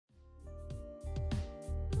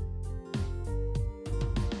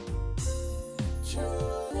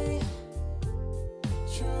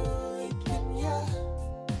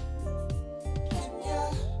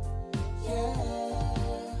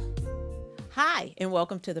Hi, and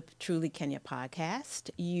welcome to the Truly Kenya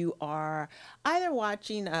podcast. You are either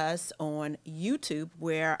watching us on YouTube,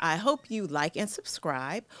 where I hope you like and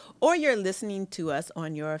subscribe, or you're listening to us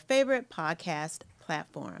on your favorite podcast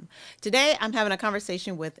platform. Today, I'm having a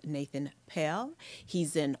conversation with Nathan Pell.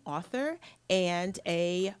 He's an author and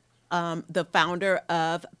the founder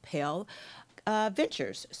of Pelle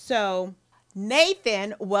Ventures. So,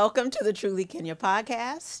 Nathan, welcome to the Truly Kenya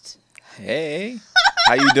podcast. Hey,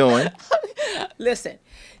 how you doing? Listen,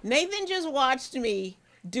 Nathan just watched me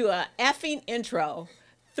do a effing intro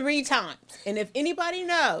 3 times. And if anybody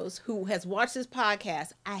knows who has watched this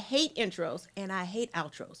podcast, I hate intros and I hate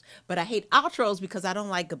outros. But I hate outros because I don't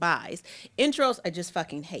like goodbyes. Intros I just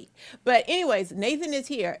fucking hate. But anyways, Nathan is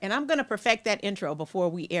here and I'm going to perfect that intro before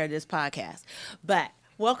we air this podcast. But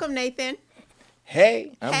welcome, Nathan.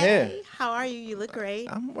 Hey, I'm Hey, here. how are you? You look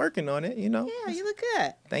great. I'm working on it, you know. Yeah, you look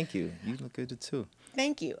good. Thank you. You look good too.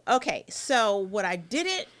 Thank you. Okay, so what I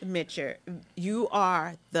didn't mention, you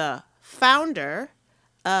are the founder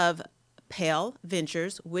of Pelle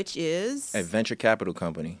Ventures, which is A venture capital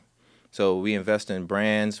company. So we invest in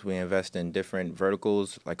brands. We invest in different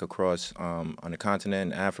verticals, like across on the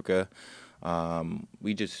continent, Africa.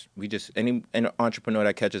 We just any entrepreneur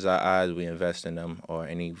that catches our eyes, we invest in them, or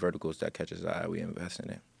any verticals that catches our eye, we invest in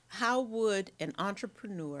it. how would an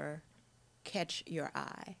entrepreneur catch your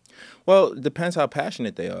eye? Well, it depends how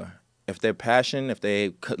passionate they are. If they're passionate, if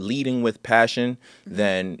they leading with passion,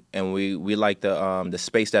 then and we like the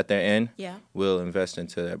space that they're in, Yeah. we'll invest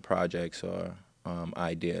into their projects or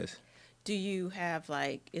ideas. Do you have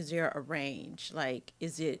is there a range? Like,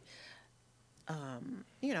 is it,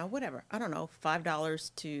 whatever? I don't know,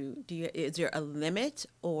 $5 to, is there a limit,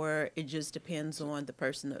 or it just depends on the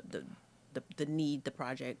person, the need, the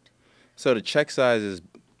project? So the check size is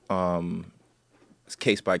it's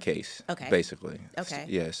case by case, Okay. basically. Okay.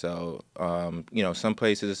 Yeah. So some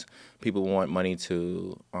places people want money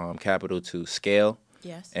to capital to scale,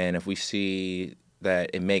 Yes. and if we see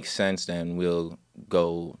that it makes sense, then we'll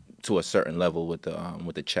go to a certain level with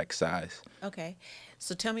the check size. Okay.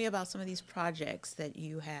 So tell me about some of these projects that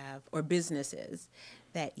you have, or businesses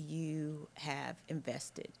that you have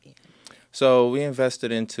invested in. So we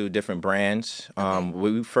invested into different brands. Okay.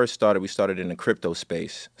 When we first started, we started in the crypto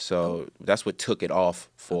space. So that's what took it off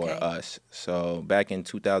for Okay. us. So back in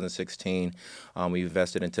 2016, we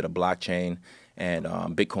invested into the blockchain and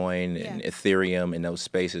Bitcoin and Yeah. Ethereum in those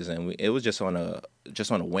spaces, and it was just on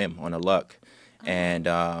a whim, on a luck, and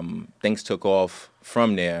things took off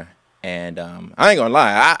from there. And I ain't gonna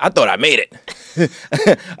lie, I thought I made it.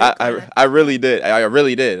 I really did. I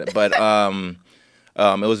really did. But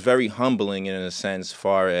it was very humbling in a sense,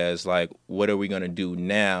 far as like, what are we gonna do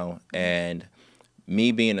now? And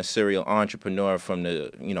me being a serial entrepreneur from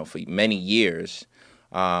for many years,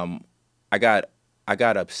 I got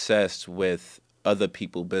obsessed with other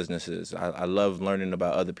people's businesses. I love learning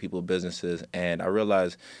about other people's businesses, and I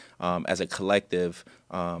realized as a collective,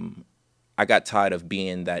 I got tired of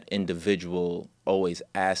being that individual always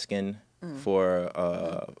asking for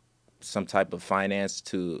some type of finance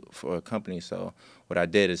for a company. So what I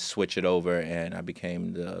did is switch it over, and I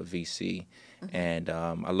became the VC. And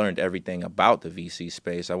I learned everything about the VC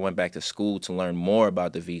space. I went back to school to learn more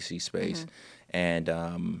about the VC space,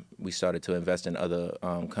 and we started to invest in other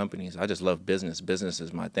companies. I just love business. Business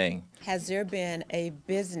is my thing. Has there been a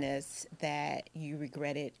business that you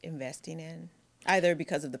regretted investing in, either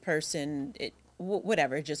because of the person,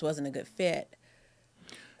 whatever, it just wasn't a good fit?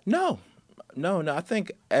 No. I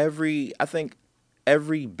think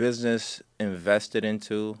every business invested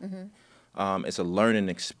into, it's a learning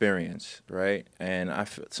experience, right? And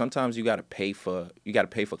sometimes you got to pay for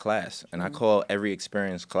class, and I call every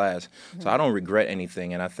experience class. So I don't regret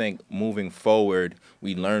anything, and I think moving forward,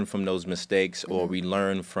 we learn from those mistakes, or we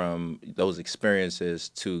learn from those experiences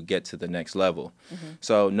to get to the next level.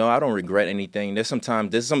 So no, I don't regret anything. There's some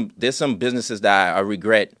businesses that I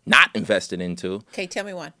regret not invested into. Okay, tell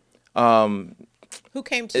me one. Who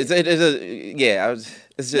came to It's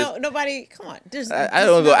just No, nobody. Come on. I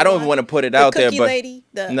don't even want to put it out there, cookie but lady,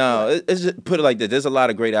 no, it's just put it like this. There's a lot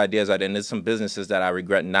of great ideas out there, and there's some businesses that I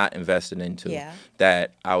regret not investing into. Yeah.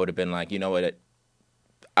 That I would have been like, you know what,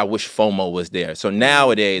 I wish FOMO was there. So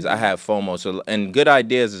nowadays I have FOMO. So, and good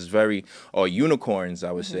ideas or unicorns,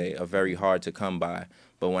 I would say, are very hard to come by.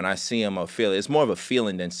 But when I see them, I feel it. It's more of a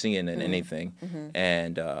feeling than seeing than anything.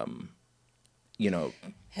 And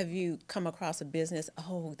Have you come across a business?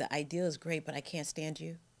 Oh, the idea is great, but I can't stand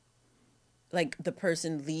you. Like the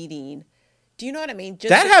person leading. Do you know what I mean?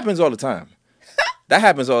 that happens all the time. That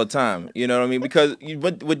happens all the time. You know what I mean? Because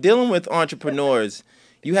we're dealing with entrepreneurs.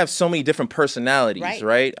 you have so many different personalities, Right.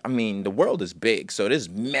 right? I mean, the world is big, so there's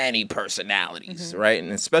many personalities, right?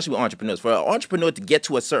 And especially with entrepreneurs. For an entrepreneur to get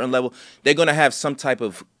to a certain level, they're gonna have some type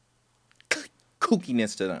of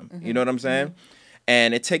kookiness to them. You know what I'm saying?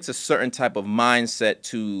 And it takes a certain type of mindset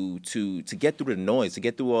to get through the noise, to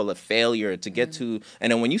get through all the failure, to get to,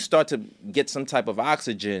 and then when you start to get some type of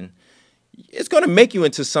oxygen, it's gonna make you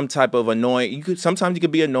into some type of annoying. Sometimes you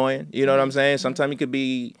could be annoying. You know what I'm saying? Sometimes you could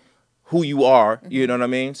be who you are. You know what I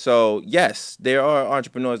mean? So yes, there are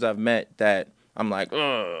entrepreneurs I've met that I'm like,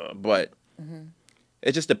 ugh, but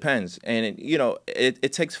it just depends. And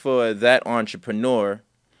it takes for that entrepreneur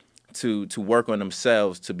to work on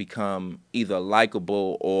themselves to become either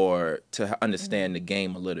likable or to understand the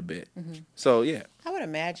game a little bit. So yeah, I would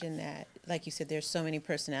imagine that, like you said, there's so many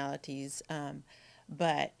personalities,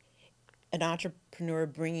 but an entrepreneur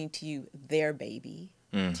bringing to you their baby.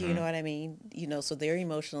 Do you know what I mean? So they're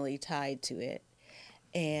emotionally tied to it.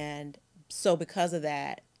 And so because of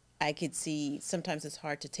that, I could see sometimes it's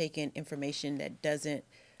hard to take in information that doesn't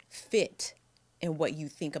fit in what you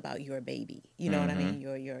think about your baby. You know what I mean?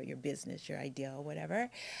 Your business, your idea, or whatever.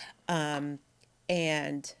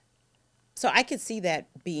 And so I could see that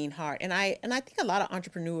being hard. And I think a lot of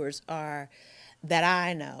entrepreneurs that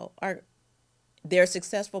I know they're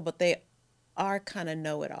successful, but they are kind of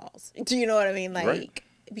know-it-alls. Do you know what I mean? Like, right.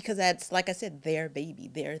 Because that's, like I said, their baby,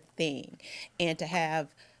 their thing. And to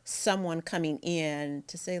have someone coming in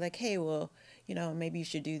to say like, hey, well, maybe you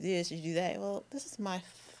should do this, you should do that. Well, this is my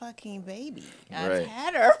fucking baby. I've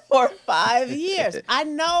had her for 5 years. I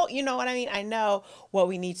know, you know what I mean? I know what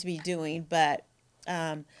we need to be doing, but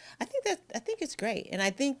I think it's great. And I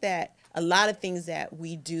think that a lot of things that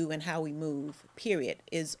we do and how we move, period,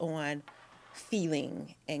 is on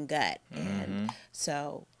feeling and gut. And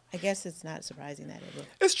so I guess it's not surprising that it will.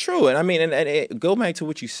 It's true. And I mean, and go back to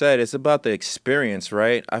what you said. It's about the experience,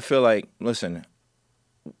 right? I feel like, listen,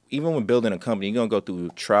 even when building a company, you're going to go through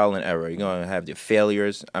trial and error. You're going to have your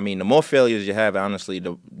failures. I mean, the more failures you have, honestly,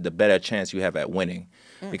 the better chance you have at winning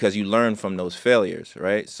because you learn from those failures,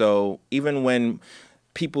 right? So even when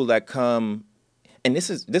people that come, and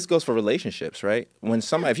this goes for relationships, right? When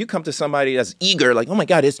if you come to somebody that's eager, like, oh my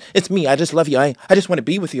God, it's me. I just love you. I just want to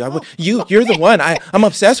be with you. You're the one. I'm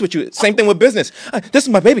obsessed with you. Same thing with business. This is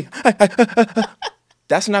my baby.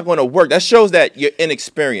 That's not going to work. That shows that you're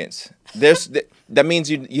inexperienced. That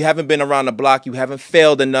means you haven't been around the block. You haven't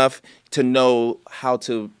failed enough to know how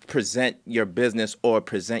to present your business or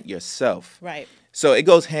present yourself. Right. So it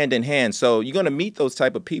goes hand in hand. So you're going to meet those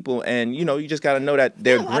type of people, and you just got to know that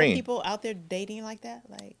they're green. Are there a lot of people out there dating like that?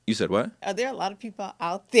 Like, you said what? Are there a lot of people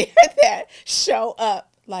out there that show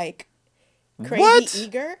up like crazy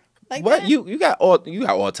eager? Like what? That? You got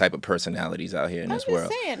all type of personalities out here in this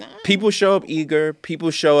world. Saying, people show up eager.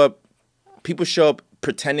 People show up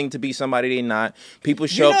pretending to be somebody they're not. People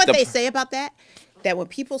show up. You know what they say about that? That when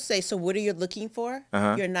people say, "So what are you looking for?"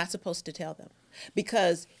 You're not supposed to tell them.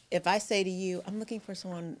 Because if I say to you, I'm looking for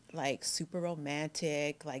someone like super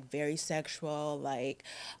romantic, like very sexual, like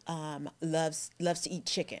loves to eat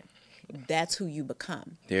chicken, that's who you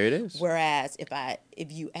become. There it is. Whereas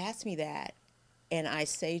if you ask me that and I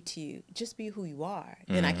say to you, just be who you are,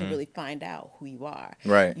 then I can really find out who you are.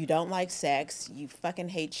 Right. You don't like sex, you fucking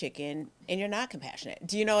hate chicken, and you're not compassionate.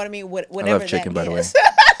 Do you know what I mean? Whatever I love chicken, by the way.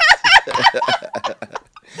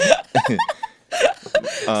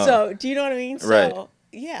 So, do you know what I mean? So, right.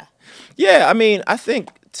 Yeah. Yeah, I mean, I think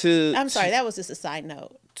I'm sorry, that was just a side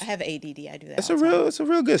note. I have ADD. I do that. It's a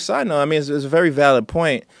real good side note. I mean, it's a very valid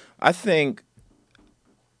point. I think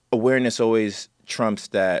awareness always trumps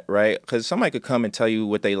that, right? Because somebody could come and tell you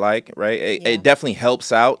what they like, right? It definitely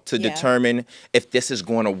helps out to determine if this is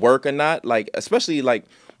going to work or not. Like, especially like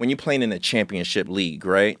when you're playing in a championship league,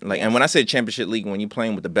 right? Like, and when I say championship league, when you're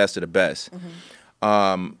playing with the best of the best,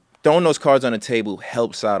 throwing those cards on the table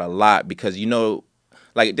helps out a lot because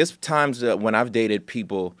like there's times when I've dated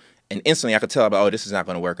people and instantly I could tell about, oh, this is not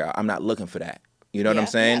going to work out. I'm not looking for that. You know what I'm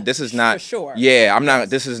saying? Yeah, this is not. For sure. Yeah, I'm not.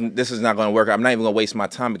 This is not going to work out. I'm not even going to waste my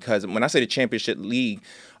time because when I say the championship league,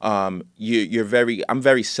 I'm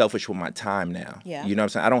very selfish with my time now. Yeah. You know what I'm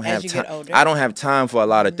saying? I don't have time. Older. I don't have time for a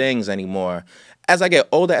lot of things anymore. As I get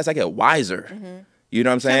older, as I get wiser. You know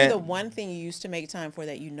what I'm saying? Tell me the one thing you used to make time for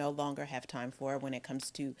that you no longer have time for when it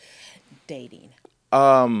comes to dating.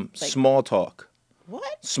 Small talk.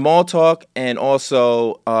 What? Small talk and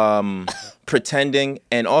also pretending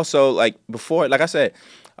and also like before, like I said,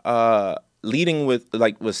 leading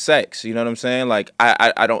with sex, you know what I'm saying? Like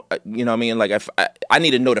I don't, you know what I mean? Like if I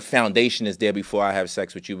need to know the foundation is there before I have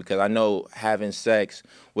sex with you, because I know having sex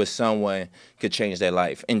with someone could change their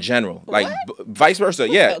life in general, like vice versa.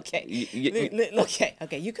 Yeah. Okay.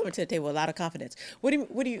 Okay. You come to the table with a lot of confidence. What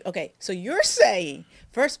do you? Okay. So you're saying,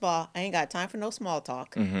 first of all, I ain't got time for no small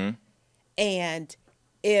talk. And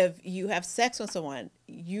if you have sex with someone,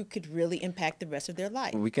 you could really impact the rest of their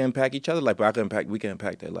life. We can impact each other, like, but we can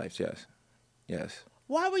impact their lives. Yes. Yes.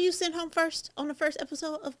 Why were you sent home first on the first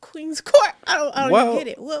episode of Queen's Court? I don't even get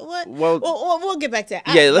it. What? Well, we'll get back to that.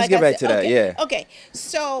 Yeah, let's get back to that. Yeah. Okay.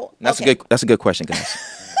 So that's a good question, guys.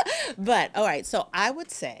 But all right. So I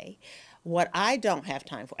would say what I don't have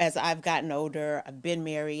time for, as I've gotten older, I've been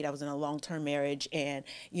married, I was in a long-term marriage, and,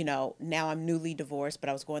 you know, now I'm newly divorced, but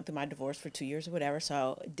I was going through my divorce for 2 years or whatever,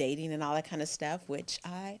 so dating and all that kind of stuff, which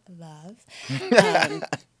I love.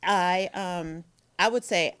 I would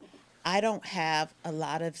say I don't have a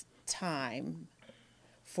lot of time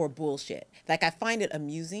for bullshit. Like, I find it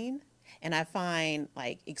amusing, and I find,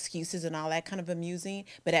 like, excuses and all that kind of amusing,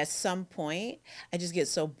 but at some point, I just get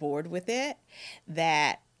so bored with it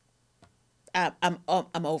that I'm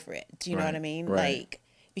over it. Do you know what I mean? Right. Like,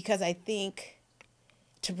 because I think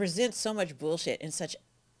to present so much bullshit in such,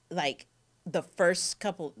 like, the first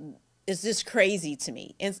couple is just crazy to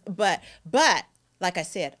me. But like I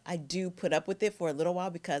said, I do put up with it for a little while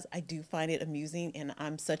because I do find it amusing, and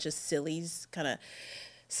I'm such a silly,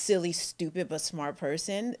 stupid but smart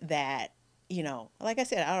person that, you know, like I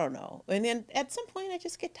said, I don't know. And then at some point I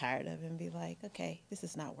just get tired of it and be like, okay, this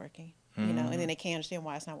is not working. You know, and then they can't understand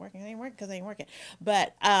why it's not working. It ain't working because it ain't working.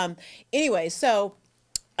 But anyway, so,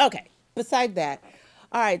 okay, beside that,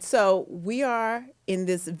 all right, so we are in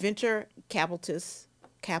this venture capitalist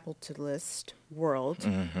world.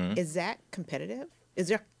 Is that competitive? Is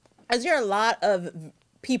there a lot of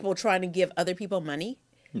people trying to give other people money?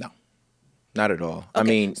 No, not at all. Okay. I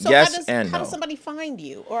mean, so yes and no. How does somebody find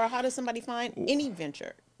you, or how does somebody find any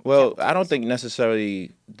venture? Well, I don't think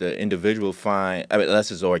necessarily the individual unless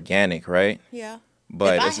it's organic, right? Yeah.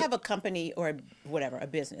 But if I have a company or whatever, a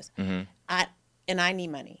business, I need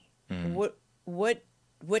money, what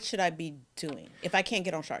should I be doing if I can't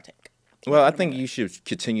get on Shark Tank? Well, I think you should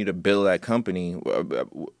continue to build that company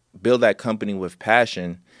with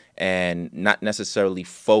passion, and not necessarily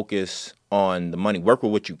focus on the money. Work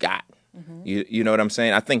with what you got. You know what I'm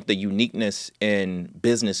saying? I think the uniqueness in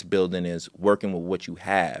business building is working with what you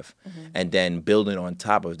have, and then building on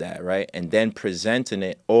top of that, right? And then presenting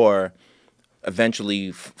it, or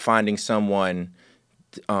eventually finding someone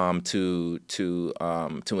to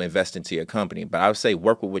invest into your company. But I would say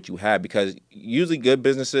work with what you have, because usually good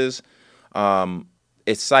businesses,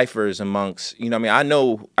 it ciphers amongst, you know what I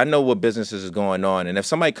mean? I know what businesses is going on. And if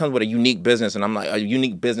somebody comes with a unique business, and I'm like, a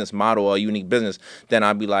unique business model or a unique business, then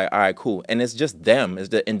I'd be like, all right, cool. And it's just them, it's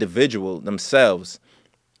the individual themselves.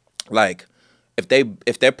 Like, if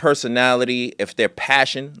their personality, if their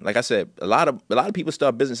passion, like I said, a lot of people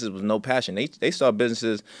start businesses with no passion. They start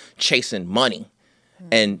businesses chasing money.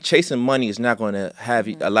 And chasing money is not going to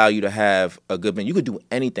allow you to have a good business. You could do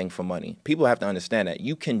anything for money. People have to understand that.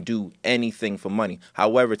 You can do anything for money.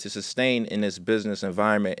 However, to sustain in this business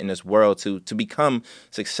environment, in this world, to become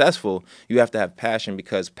successful, you have to have passion,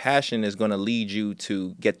 because passion is going to lead you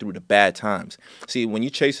to get through the bad times. See, when you're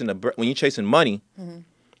chasing money, as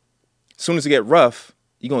soon as it get rough,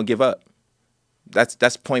 you're going to give up.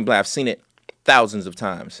 That's point blank. I've seen it thousands of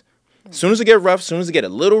times. As soon as it get rough, as soon as it get a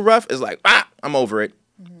little rough, it's like, I'm over it.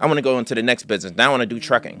 I want to go into the next business. Now I want to do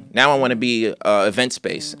trucking. Now I want to be event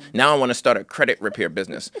space. Now I want to start a credit repair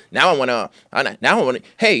business. Now I want to,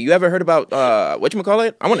 hey, you ever heard about,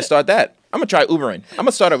 whatchamacallit? I want to start that. I'm going to try Ubering. I'm going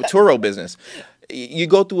to start a Turo business. You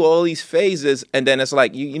go through all these phases, and then it's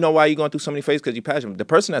like, you know why you're going through so many phases? Because you're passionate. The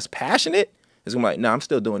person that's passionate is going to be like, no, I'm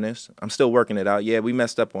still doing this. I'm still working it out. Yeah, we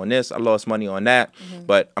messed up on this. I lost money on that,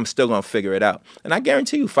 but I'm still going to figure it out. And I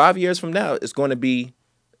guarantee you, 5 years from now, it's going to be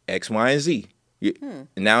X, Y, and Z.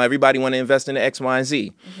 Now everybody want to invest in the X, Y, and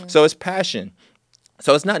Z. So it's passion.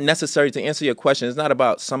 So it's not necessary, to answer your question, it's not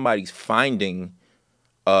about somebody finding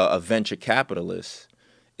a venture capitalist.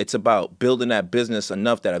 It's about building that business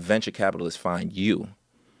enough that a venture capitalist find you.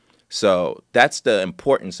 So that's the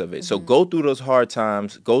importance of it. So go through those hard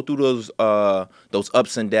times, go through those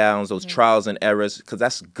ups and downs, those trials and errors, because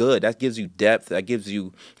that's good. That gives you depth. That gives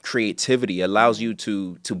you creativity. It allows you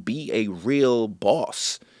to be a real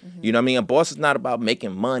boss. You know what I mean? A boss is not about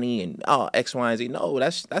making money and X, Y, and Z. No,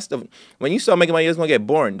 that's when you start making money, it's gonna get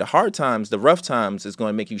boring. The hard times, the rough times, is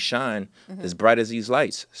gonna make you shine as bright as these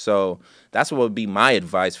lights. So that's what would be my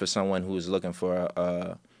advice for someone who is looking for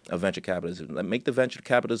a venture capitalist. Make the venture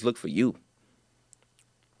capitalists look for you.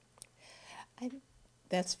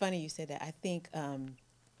 That's funny you said that. I think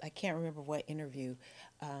I can't remember what interview.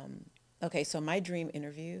 Okay, so my dream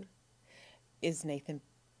interview is Nathan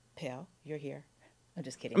Pell. You're here. I'm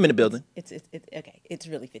just kidding. I'm in the building. It's okay. It's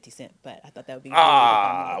really 50 Cent, but I thought that would be really the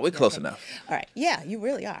fun way. We're Yeah, close okay. enough. All right. Yeah, you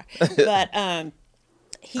really are. But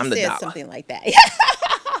he I'm the said dollar. something like that.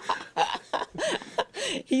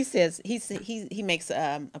 He makes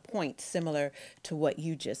a point similar to what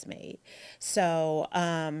you just made. So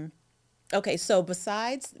okay, so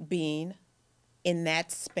besides being in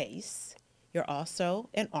that space, you're also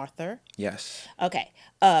an author. Yes. Okay.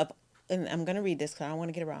 And I'm going to read this because I don't want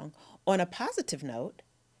to get it wrong. On a positive note,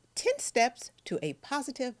 10 steps to a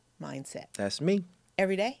positive mindset. That's me.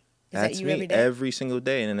 Every day? Is That's that you me every day? every single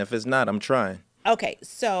day. And if it's not, I'm trying. Okay.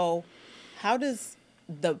 So how does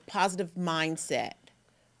the positive mindset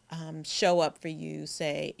show up for you,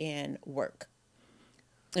 say, in work,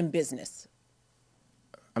 in business?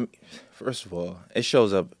 First of all, it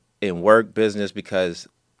shows up in work, business, because,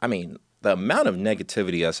 I mean, the amount of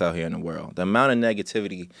negativity that's out here in the world, the amount of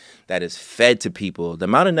negativity that is fed to people, the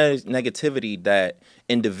amount of negativity that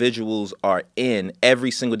individuals are in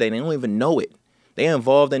every single day, they don't even know it. They're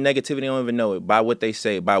involved in negativity, they don't even know it by what they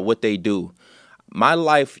say, by what they do. My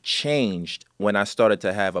life changed when I started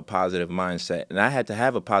to have a positive mindset. And I had to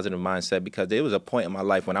have a positive mindset because there was a point in my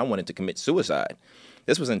life when I wanted to commit suicide.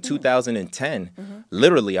 This was in 2010.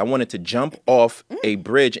 Literally, I wanted to jump off a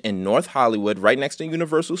bridge in North Hollywood, right next to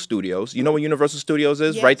Universal Studios. You know where Universal Studios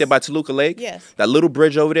is? Yes. Right there by Toluca Lake? Yes. That little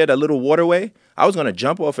bridge over there, that little waterway. I was going to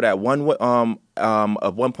jump off of that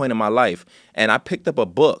at one point in my life. And I picked up a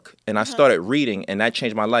book, and I started reading, and that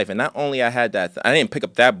changed my life. And not only I had that, I didn't pick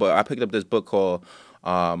up that book. I picked up this book called,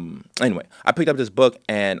 anyway, I picked up this book,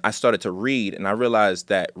 and I started to read, and I realized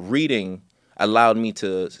that reading allowed me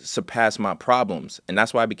to surpass my problems, and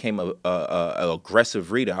that's why I became a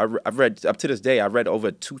aggressive reader. I've read, up to this day, I read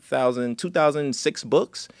over 2006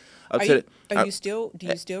 books. Do you still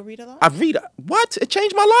read a lot? I read, what? It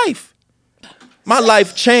changed my life. My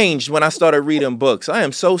life changed when I started reading books. I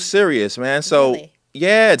am so serious, man. So Really?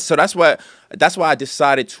 yeah, so that's why I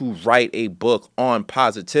decided to write a book on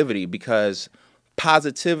positivity, because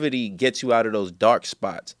positivity gets you out of those dark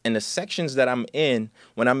spots. And the sections that I'm in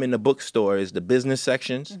when I'm in the bookstore is the business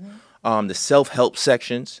sections, the self-help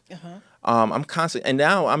sections. I'm constant, and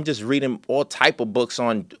now I'm just reading all type of books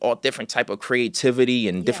on all different type of creativity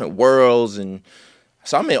and different worlds, and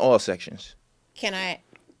so I'm in all sections. Can I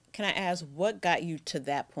ask what got you to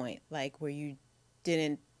that point, like where you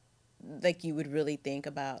didn't, like you would really think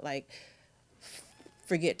about like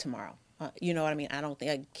forget tomorrow? You know what I mean? I don't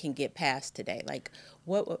think I can get past today. Like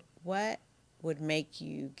what would make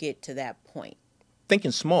you get to that point?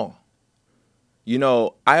 Thinking small. You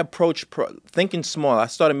know, I approach thinking small. I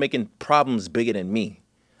started making problems bigger than me.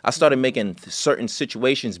 I started making certain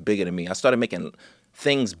situations bigger than me. I started making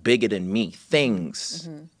things bigger than me. Things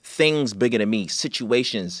bigger than me.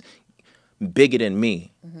 Situations bigger than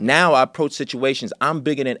me. Now I approach situations. I'm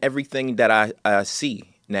bigger than everything that I see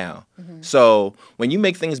now. So when you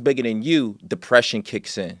make things bigger than you, depression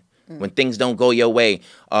kicks in. When things don't go your way,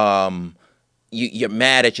 you're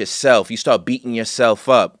mad at yourself. You start beating yourself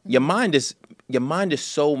up. Your mind is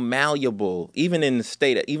so malleable, even in the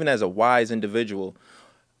state, even as a wise individual.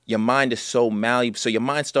 Your mind is so malleable, so your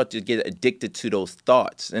mind starts to get addicted to those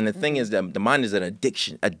thoughts. And the thing is that the mind is an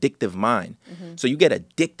addictive mind. So you get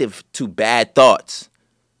addictive to bad thoughts,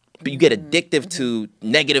 but you get addictive to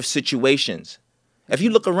negative situations. If you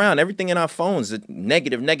look around, everything in our phones is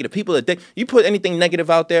negative. People you put anything negative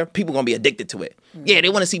out there, people gonna be addicted to it. Yeah, they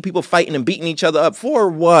want to see people fighting and beating each other up. For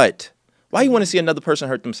what? Why you want to see another person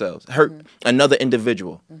hurt themselves, hurt another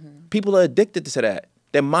individual? People are addicted to that.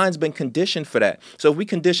 Their mind's been conditioned for that. So if we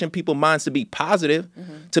condition people's minds to be positive,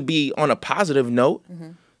 to be on a positive note,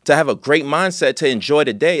 to have a great mindset, to enjoy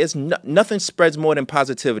the day, nothing spreads more than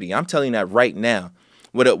positivity. I'm telling you that right now.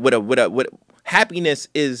 Happiness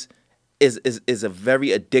is a very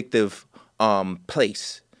addictive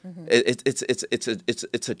place.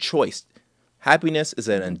 It's a choice. Happiness is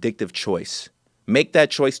an addictive choice. Make that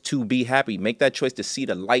choice to be happy. Make that choice to see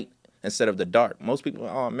the light instead of the dark. Most people,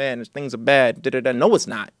 oh man, things are bad. No, it's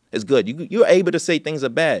not. It's good. You're able to say things are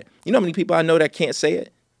bad. You know how many people I know that can't say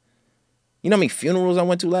it? You know how many funerals I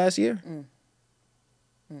went to last year?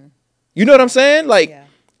 You know what I'm saying? Like,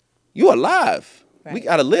 you're alive. Right. We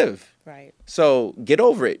gotta live. Right. So get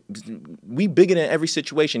over it. We bigger than every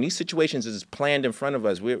situation. These situations is planned in front of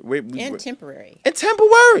us. We're temporary. And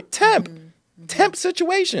temporary. Temp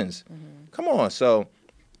situations. Come on. So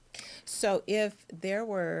if there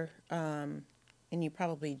were, and you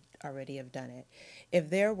probably already have done it, if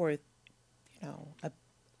there were,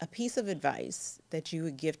 a piece of advice that you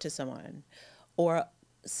would give to someone, or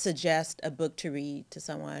suggest a book to read to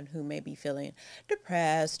someone who may be feeling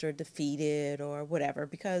depressed or defeated or whatever,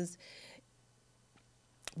 because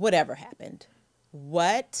whatever happened,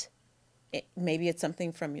 maybe it's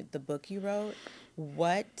something from the book you wrote,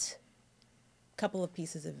 what couple of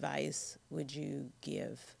pieces of advice would you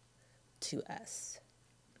give to us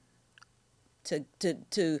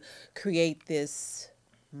to create this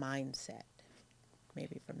mindset,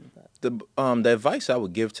 maybe from the book? The advice I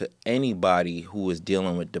would give to anybody who is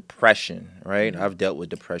dealing with depression, right? I've dealt with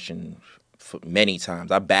depression for many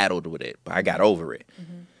times. I battled with it, but I got over it.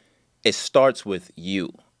 It starts with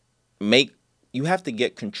you. You have to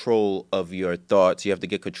get control of your thoughts. You have to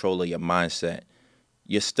get control of your mindset.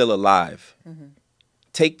 You're still alive.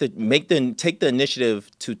 Take the initiative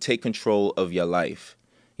to take control of your life.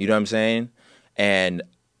 You know what I'm saying? And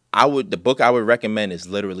the book I would recommend is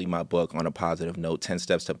literally my book, On a Positive Note, 10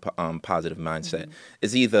 Steps to Positive Mindset.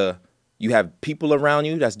 It's either you have people around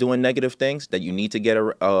you that's doing negative things that you need to get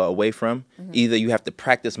away from. Either you have to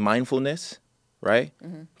practice mindfulness, right?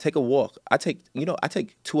 Take a walk. I take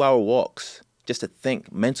 2-hour walks just to think,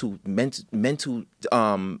 for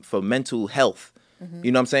mental health.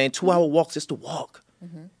 You know what I'm saying? 2-hour walks just to walk.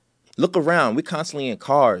 Look around. We're constantly in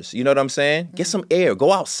cars. You know what I'm saying? Get some air.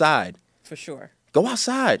 Go outside. For sure. Go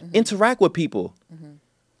outside. Interact with people.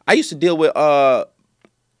 I used to deal with, like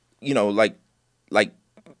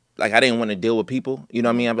I didn't want to deal with people. You know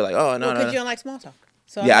what I mean? I'd be like, oh, no, no. Because you don't like small talk.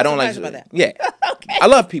 So yeah, I don't like about that. Yeah. Okay. I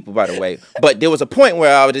love people, by the way. But there was a point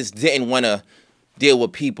where I just didn't want to deal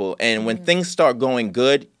with people. And when things start going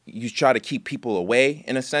good, you try to keep people away,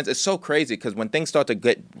 in a sense. It's so crazy because when things start to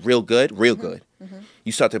get real good,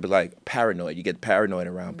 you start to be like paranoid. You get paranoid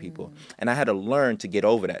around people. And I had to learn to get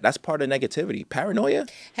over that. That's part of negativity. Paranoia.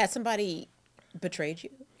 Has somebody betrayed you?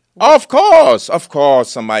 Of course,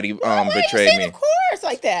 somebody betrayed me. Of course,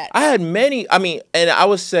 like that. I had many. And I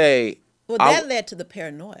would say. Well, that led to the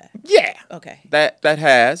paranoia. Yeah. Okay. That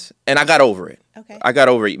has, and I got over it. Okay. I got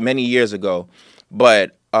over it many years ago,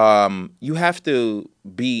 but you have to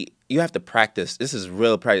practice. This is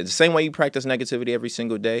real practice. The same way you practice negativity every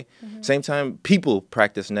single day, same time people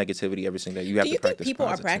practice negativity every single day. You have to practice. Do you think people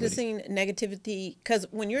are practicing negativity? Because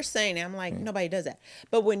when you're saying it, I'm like, nobody does that.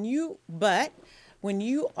 But when you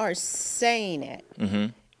are saying it,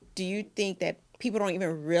 do you think that people don't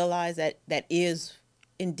even realize that that is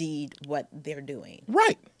indeed what they're doing?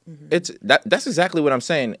 Right. That's exactly what I'm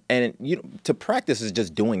saying. And to practice is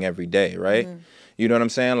just doing every day, right? You know what I'm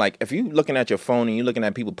saying? Like if you're looking at your phone and you're looking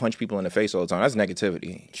at people punch people in the face all the time, that's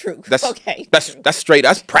negativity. True. That's straight.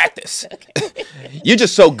 That's practice. Okay. You're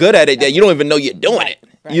just so good at it that you don't even know you're doing it.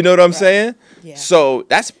 Right. You know what I'm saying? Yeah. So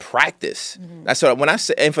that's practice. That's what when I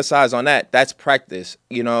emphasize on that. That's practice.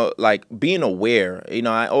 You know, like being aware. You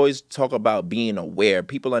know, I always talk about being aware.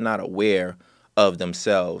 People are not aware of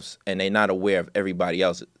themselves, and they're not aware of everybody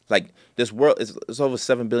else. Like this world is over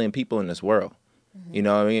 7 billion people in this world. You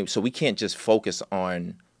know what I mean? So we can't just focus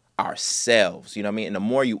on ourselves. You know what I mean? And the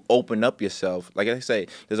more you open up yourself, like I say,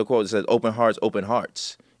 there's a quote that says, "Open hearts, open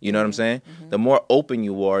hearts." You know what I'm saying? The more open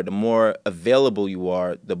you are, the more available you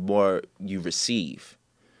are, the more you receive.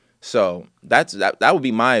 So that would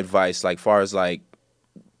be my advice, like far as like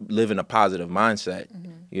living a positive mindset.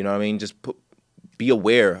 You know what I mean? Just be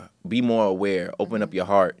aware, be more aware, open up your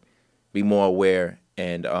heart, be more aware,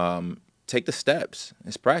 and take the steps.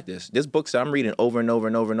 It's practice. There's books that I'm reading over and over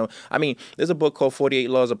and over and over. I mean, there's a book called 48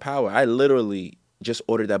 Laws of Power. I literally just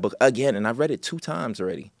ordered that book again, and I've read it 2 times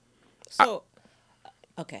already. So,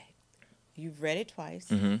 okay, you've read it twice.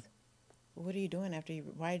 What are you doing after you?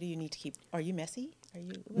 Why do you need to keep? Are you messy? Are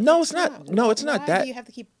you? No, it's not. No, it's not that. Why do you have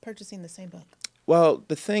to keep purchasing the same book? Well,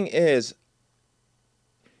 the thing is,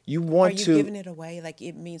 you want to. Are you giving it away? Like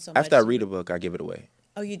it means so much. After I read a book, I give it away.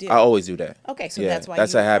 Oh, you do? I always do that. Okay, so yeah, that's why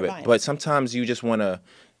that's a habit. But sometimes you just want to,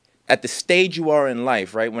 at the stage you are in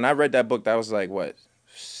life, right? When I read that book, that was like, what,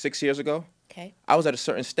 6 years ago? Okay. I was at a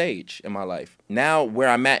certain stage in my life. Now, where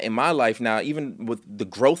I'm at in my life now, even with the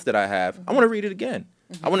growth that I have, I want to read it again.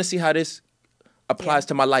 I want to see how this applies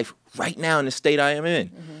to my life right now in the state I am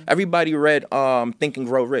in. Everybody read Think and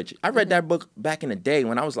Grow Rich. I read that book back in the day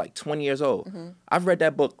when I was like 20 years old. I've read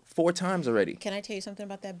that book 4 times already. Can I tell you something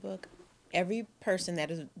about that book? Every person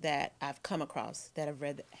that I've come across that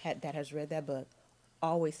has read that book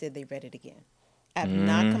always said they read it again. I've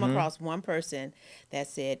not come across one person that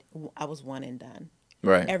said I was one and done.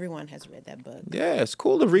 Right. Everyone has read that book. Yeah, it's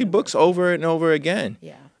cool to read books over and over again.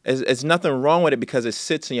 Yeah. It's nothing wrong with it because it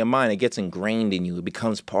sits in your mind. It gets ingrained in you. It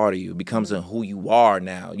becomes part of you. It becomes who you are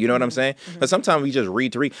now. You know what I'm saying? But sometimes we just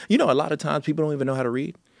read to read. You know, a lot of times people don't even know how to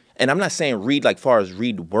read. And I'm not saying read like far as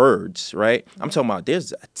read words, right? I'm talking about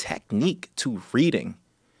there's a technique to reading.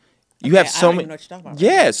 You have so many.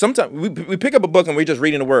 Yeah, sometimes we pick up a book and we're just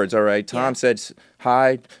reading the words. All right, Tom said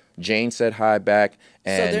hi, Jane said hi back,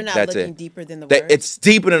 and so they're not that's looking it. deeper than the words. It's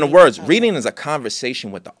deeper than the words. Reading is a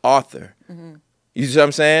conversation with the author. You see what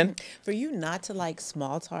I'm saying? For you not to like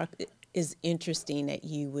small talk is interesting that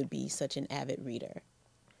you would be such an avid reader.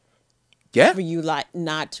 Yeah. For you like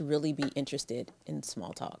not to really be interested in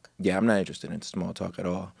small talk. Yeah, I'm not interested in small talk at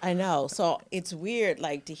all. I know. So it's weird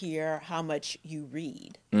like to hear how much you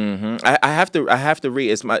read. I have to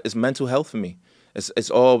read. It's mental health for me. It's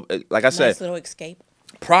all like I said. Nice little escape.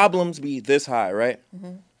 Problems be this high, right?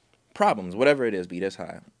 Problems, whatever it is, be this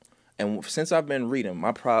high. And since I've been reading,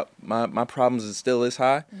 my problems is still this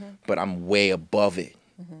high, but I'm way above it.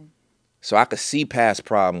 So I could see past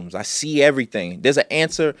problems. I see everything. There's an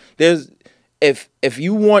answer. If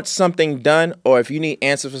you want something done or if you need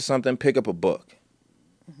answers for something, pick up a book.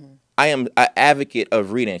 I am an advocate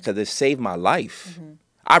of reading because it saved my life.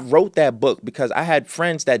 I wrote that book because I had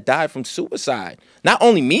friends that died from suicide. Not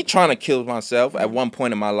only me trying to kill myself at one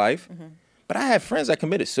point in my life, but I had friends that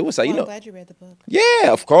committed suicide. Well, I'm glad you read the book.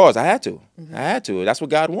 Yeah, of course. I had to. I had to. That's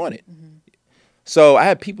what God wanted. So I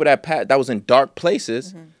had people that was in dark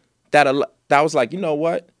places that was like, you know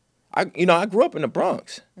what? I grew up in the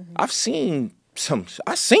Bronx. I've seen some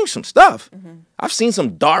stuff. I've seen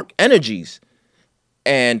some dark energies.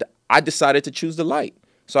 And I decided to choose the light.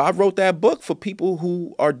 So I wrote that book for people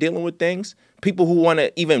who are dealing with things, people who want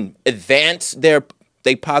to even advance their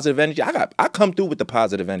positive energy. I come through with the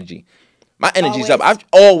positive energy. My energy's up. I've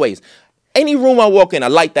always, any room I walk in, I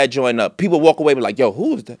light that joint up. People walk away and be like, yo,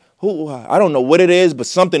 who is that? I don't know what it is, but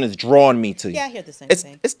something is drawing me to you. Yeah, I hear the same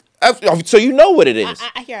thing. So you know what it is.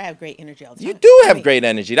 I hear I have great energy all the time. You do have great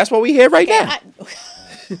energy. That's what we hear right now.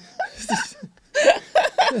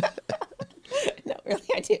 No, really,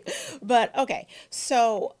 I do. But okay,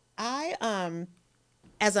 so I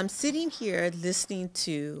as I'm sitting here listening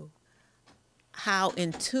to how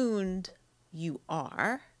in tuned you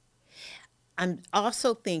are, I'm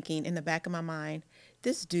also thinking in the back of my mind,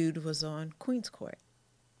 this dude was on Queen's Court.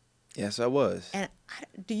 Yes, I was. And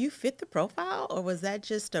do you fit the profile, or was that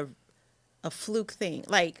just a fluke thing?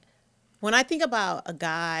 Like, when I think about a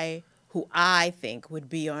guy who I think would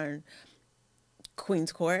be on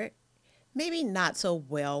Queen's Court, maybe not so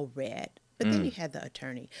well read, but then you had the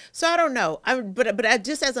attorney. So I don't know. But I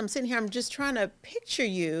just, as I'm sitting here, I'm just trying to picture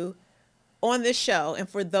you on this show. And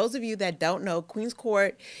for those of you that don't know, Queen's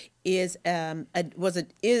Court was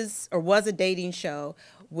a dating show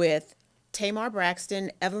with Tamar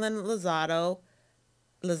Braxton, Evelyn Lozada,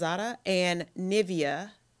 and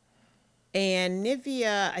Nivea. And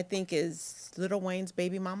Nivea, I think, is Lil Wayne's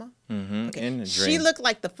baby mama. Okay. She looked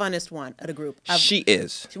like the funnest one of the group. She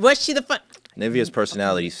is. Was she the fun? Nivea's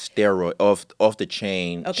personality, steroid, off the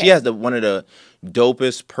chain. Okay. She has one of the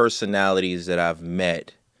dopest personalities that I've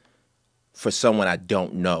met for someone I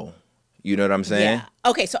don't know. You know what I'm saying? Yeah.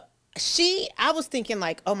 Okay, so I was thinking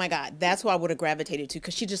like, oh my God, that's who I would have gravitated to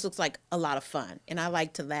because she just looks like a lot of fun. And I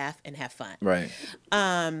like to laugh and have fun. Right.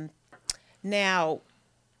 Now,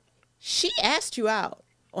 she asked you out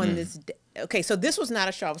on this day. Okay, so this was not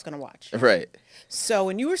a show I was going to watch. Right. So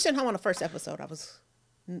when you were sent home on the first episode, I was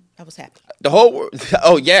happy. The whole world.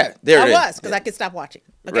 Oh, yeah. There it is. I was, because I could stop watching.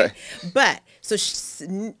 Okay. Right. But, so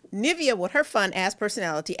Nivea, with her fun ass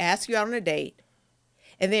personality, asks you out on a date.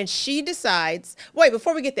 And then she decides, wait,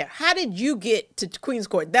 before we get there, how did you get to Queen's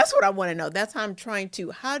Court? That's what I want to know. That's how I'm trying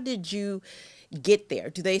to, how did you get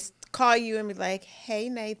there? Do they call you and be like, hey,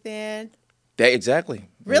 Nathan? Exactly.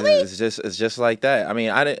 Really? It's just like that. I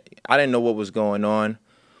mean, I didn't know what was going on,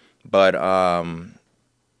 but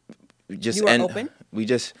just you were open? We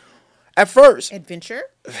just at first adventure.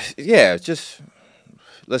 Yeah, just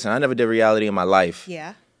listen. I never did reality in my life.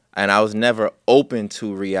 Yeah. And I was never open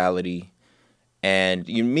to reality. And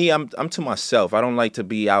I'm to myself. I don't like to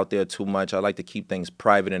be out there too much. I like to keep things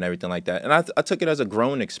private and everything like that. And I took it as a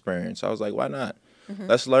growing experience. I was like, why not?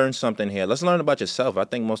 Let's learn something here. Let's learn about yourself. I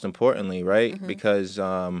think most importantly, right? Because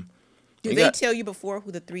do they tell you before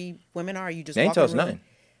who the three women are? Or you just they walk tell us in the room? nothing.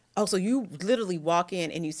 Oh, so you literally walk in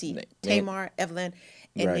and you see Tamar, Evelyn,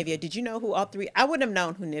 and right. Nivea. Did you know who all three? I wouldn't have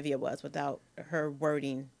known who Nivea was without her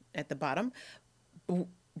wording at the bottom.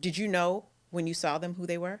 Did you know when you saw them who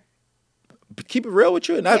they were? Keep it real with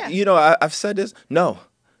you. And I've said this. No.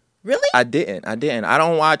 Really? I didn't. I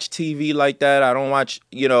don't watch TV like that. I don't watch,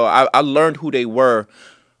 I learned who they were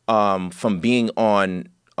from being on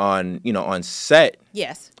set.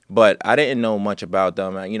 Yes. But I didn't know much about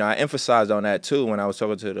them. I emphasized on that too when I was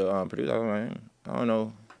talking to the producer. I was like, I don't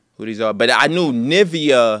know who these are. But I knew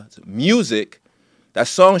Nivea's music. That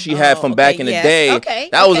song she had from back in the day,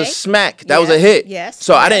 that was a smack. That was a hit. Yes.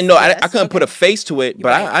 So I didn't know. I couldn't put a face to it,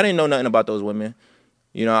 but I didn't know nothing about those women.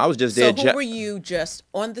 You know, I was just there. So who were you just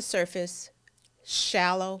on the surface,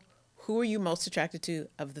 shallow? Who were you most attracted to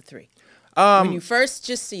of the three? When you first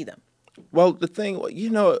just see them. Well, the thing, you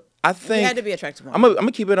know, I think you had to be attracted to one. I'm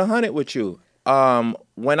gonna keep it 100 with you.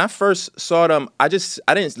 When I first saw them, I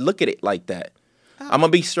didn't look at it like that. Oh. I'm gonna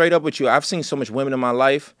be straight up with you. I've seen so much women in my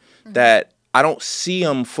life that I don't see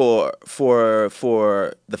them for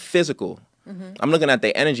the physical. I'm looking at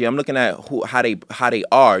their energy. I'm looking at how they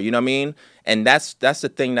are. You know what I mean? And that's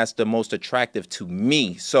the thing that's the most attractive to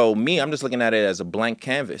me. So I'm just looking at it as a blank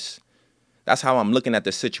canvas. That's how I'm looking at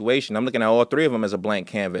the situation. I'm looking at all three of them as a blank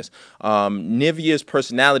canvas. Nivea's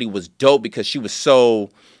personality was dope because she was so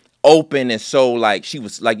open and so like she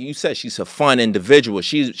was like you said, she's a fun individual.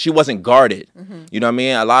 She wasn't guarded. You know what I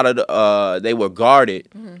mean? A lot of they were guarded.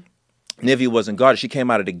 Nivea wasn't guarded. She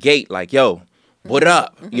came out of the gate like, yo, what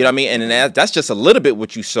up? You know what I mean? And that's just a little bit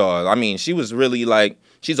what you saw. I mean, she was really like,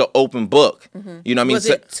 she's an open book. You know what I mean? Was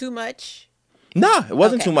it too much? Nah, it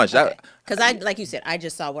wasn't too much. Because like you said, I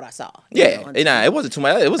just saw what I saw. Yeah, it wasn't too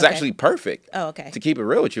much. It was actually perfect. Oh, okay. To keep it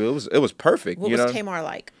real with you, it was perfect. What was Tamar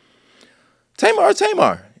like? Tamar.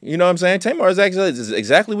 You know what I'm saying? Tamar is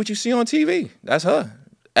exactly what you see on TV. That's her.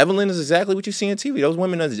 Evelyn is exactly what you see on TV. Those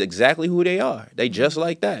women are exactly who they are. They just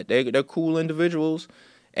like that. They're cool individuals.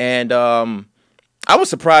 And I was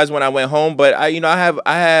surprised when I went home, but I have.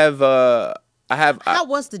 How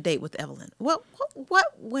was the date with Evelyn? What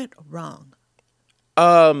went wrong?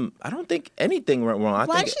 I don't think anything went wrong.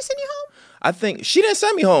 Why did she send you home? I think she didn't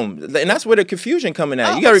send me home, and that's where the confusion coming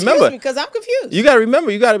at. You gotta remember, because I'm confused. You gotta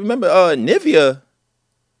remember. Nivea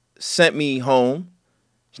sent me home.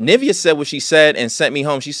 Nivea said what she said and sent me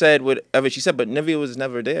home. She said whatever she said, but Nivea was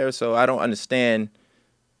never there, so I don't understand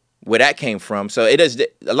where that came from. So it is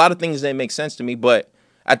a lot of things that make sense to me, but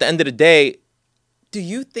at the end of the day, do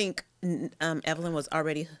you think Evelyn was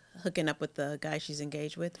already hooking up with the guy she's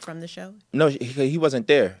engaged with from the show? No, he wasn't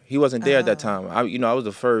there. He wasn't there at that time. I was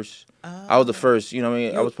the first. I was the first. You know what I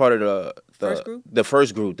mean? I was part of the first group. The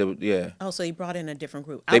first group. Yeah. Oh, so he brought in a different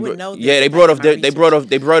group. I would know. Yeah, they brought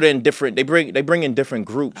in different. They bring in different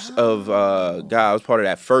groups of guys. I was part of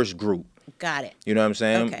that first group. Got it. You know what I'm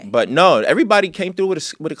saying? Okay. But no, everybody came through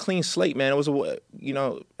with a clean slate, man. It was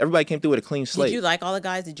everybody came through with a clean slate. Did you like all the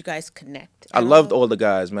guys? Did you guys connect? I loved all the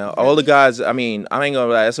guys, man. Really? All the guys. I mean, I ain't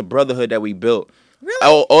gonna lie. It's a brotherhood that we built. Really?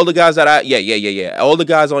 All the guys that yeah. All the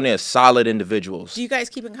guys on there are solid individuals. Do you guys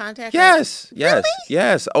keep in contact? Yes. Really?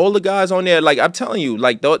 Yes. All the guys on there, like I'm telling you,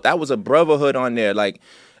 like that was a brotherhood on there. Like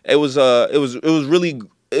it was really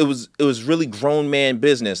grown man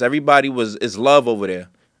business. Everybody is love over there.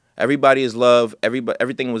 Everybody is love.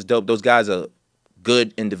 Everything was dope. Those guys are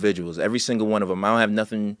good individuals. Every single one of them. I don't have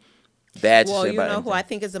nothing bad to say about it. Well, you know who I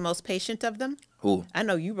think is the most patient of them? Who? I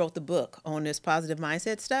know you wrote the book on this positive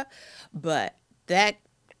mindset stuff, but the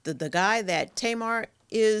guy that Tamar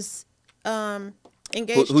is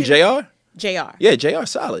engaged to. Who, JR? JR. Yeah, JR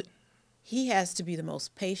solid. He has to be the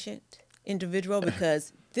most patient individual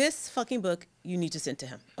because this fucking book you need to send to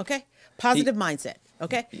him, okay? Positive mindset,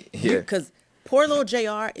 okay? Yeah. Because poor little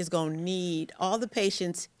JR is going to need all the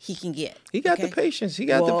patience he can get. He got the patience. He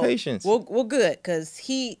got the patience. Well, good, because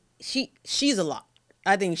she's a lot.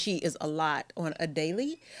 I think she is a lot on a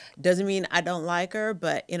daily. Doesn't mean I don't like her,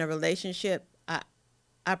 but in a relationship, I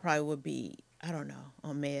probably would be, I don't know,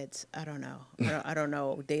 on meds. I don't know. I don't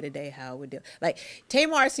know day to day how I would deal. Like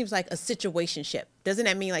Tamar seems like a situationship. Doesn't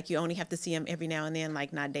that mean like you only have to see him every now and then,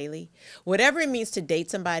 like not daily? Whatever it means to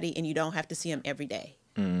date somebody and you don't have to see him every day.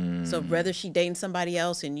 So whether she dating somebody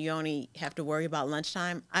else and you only have to worry about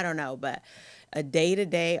lunchtime, I don't know. But a day to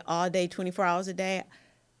day, all day, 24 hours a day,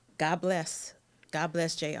 God bless. God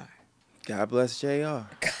bless JR. God bless JR.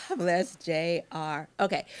 God bless JR.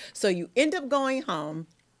 Okay, so you end up going home.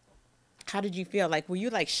 How did you feel? Like, were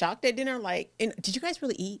you like shocked at dinner? Like, did you guys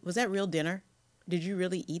really eat? Was that real dinner? Did you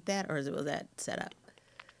really eat that, or was that set up?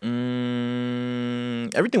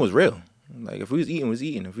 Everything was real. Like, if we was eating, was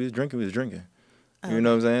eating. If we was drinking, we was drinking. You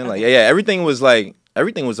know what I'm saying? Like, yeah, everything was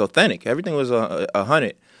authentic. Everything was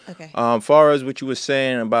 100. Okay. Far as what you were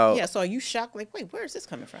saying about. Yeah. So are you shocked? Like, wait, where is this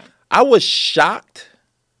coming from? I was shocked,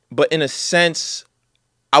 but in a sense,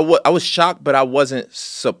 I was shocked, but I wasn't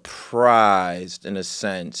surprised. In a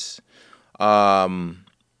sense, I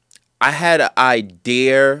had an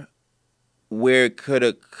idea where it could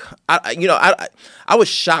have. I was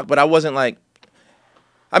shocked, but I wasn't like.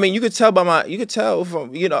 I mean, you could tell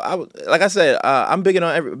from, like I said, I'm bigger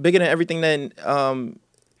than everything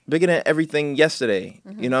bigger than everything yesterday.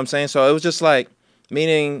 You know what I'm saying? So it was just like,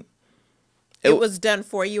 meaning it was done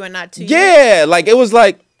for you and not to you. Yeah, like it was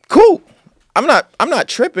like, cool. I'm not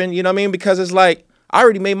tripping, you know what I mean? Because it's like I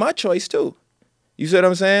already made my choice too. You see what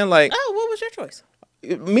I'm saying? Like, oh, what was your choice?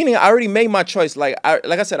 Meaning I already made my choice. Like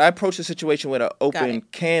I said, I approached the situation with an open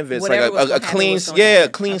canvas, whatever like a clean,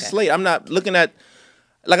 clean slate. I'm not looking at,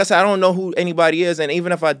 like I said, I don't know who anybody is, and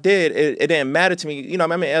even if I did, it didn't matter to me. You know,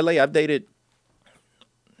 I'm in LA. I've dated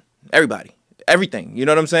everybody, everything. You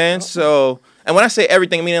know what I'm saying? Okay. So, and when I say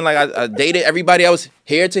everything, meaning like I dated everybody. I was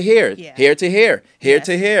here to here, here to here, here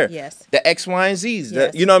to here. Yes. The X, Y, and Z's.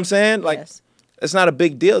 Yes. You know what I'm saying? Like, it's not a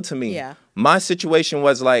big deal to me. Yeah. My situation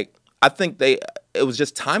was like, I think it was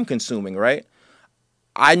just time consuming, right?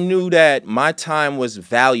 I knew that my time was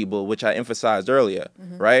valuable, which I emphasized earlier,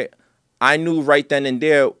 right? I knew right then and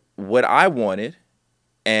there what I wanted,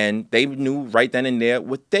 and they knew right then and there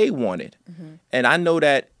what they wanted. And I know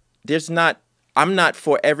that I'm not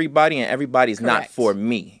for everybody, and everybody's not for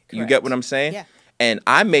me. You get what I'm saying? Yeah. And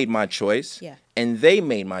I made my choice, yeah. and they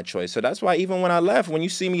made my choice. So that's why even when I left, when you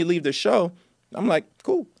see me leave the show, I'm like,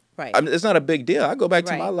 cool. Right. It's not a big deal. I go back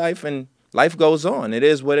to my life, and life goes on. It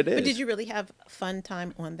is what it is. But did you really have fun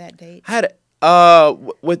time on that date? I had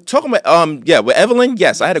with talking about with Evelyn,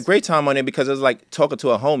 yes, I had a great time on it because it was like talking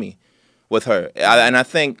to a homie with her. And I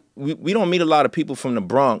think we don't meet a lot of people from the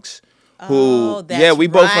Bronx who we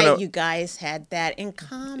both from you guys had that in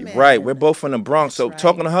common. Right, we're both from the Bronx. So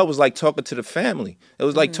talking to her was like talking to the family. It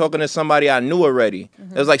was like talking to somebody I knew already.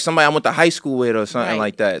 It was like somebody I went to high school with or something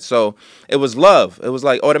like that. So it was love. It was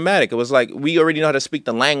like automatic. It was like we already know how to speak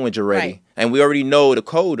the language already. And we already know the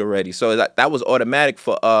code already. So that was automatic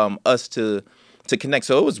for us to connect.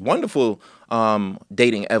 So it was wonderful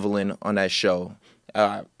dating Evelyn on that show.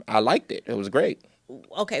 I liked it. It was great.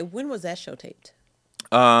 Okay, when was that show taped?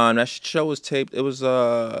 That show was taped. It was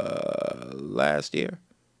last year.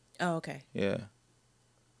 Oh, okay. Yeah.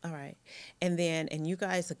 All right. And you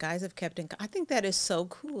guys, the guys have kept in. I think that is so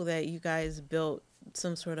cool that you guys built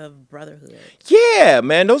some sort of brotherhood. Yeah,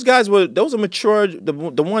 man. Those are mature. The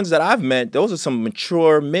ones that I've met, those are some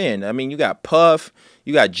mature men. I mean, you got Puff,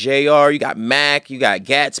 you got JR, you got Mac, you got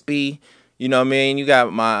Gatsby. You know what I mean? You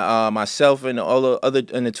got myself and all the other,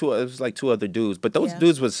 and it was like two other dudes. But those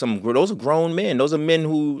dudes was those are grown men. Those are men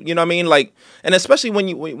who, you know what I mean? Like, and especially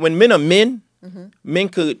when men are men, men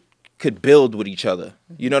could build with each other.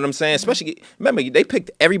 You know what I'm saying? Especially, remember, they picked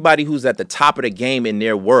everybody who's at the top of the game in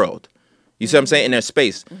their world. You see what I'm saying? In their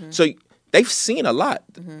space. So they've seen a lot.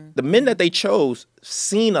 The men that they chose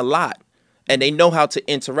seen a lot. And they know how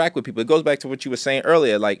to interact with people. It goes back to what you were saying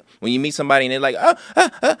earlier. Like when you meet somebody and they're like,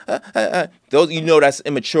 those, you know, that's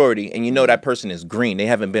immaturity, and you know that person is green. They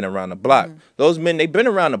haven't been around the block. Those men, they've been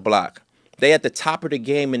around the block. They at the top of the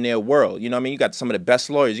game in their world. You know what I mean? You got some of the best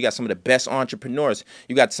lawyers. You got some of the best entrepreneurs.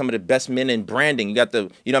 You got some of the best men in branding. You got you know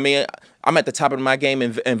what I mean? I'm at the top of my game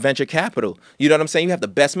in venture capital. You know what I'm saying? You have the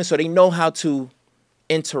best men, so they know how to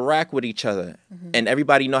interact with each other, and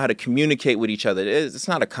everybody know how to communicate with each other. It's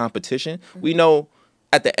not a competition. We know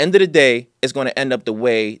at the end of the day, it's going to end up the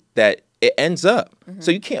way that it ends up.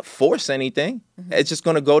 So you can't force anything. It's just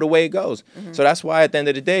going to go the way it goes. So that's why at the end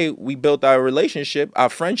of the day, we built our relationship, our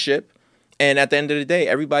friendship, and at the end of the day,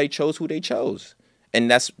 everybody chose who they chose.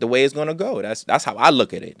 And that's the way it's gonna go. That's how I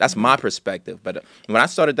look at it. That's my perspective. But when I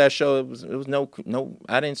started that show, it was no.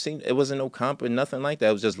 I didn't see. It wasn't no comp or nothing like that.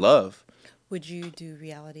 It was just love. Would you do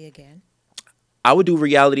reality again? I would do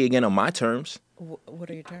reality again on my terms. What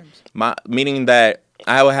are your terms? Meaning that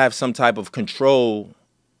I would have some type of control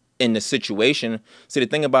in the situation. See, the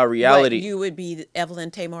thing about reality, you would be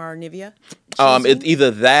Evelyn, Tamar, or Nivea.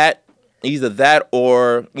 Either that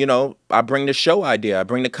or, you know, I bring the show idea. I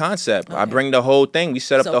bring the concept. Okay. I bring the whole thing. We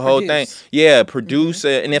set up the whole thing. Yeah, produce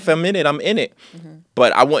it. And if I'm in it, I'm in it.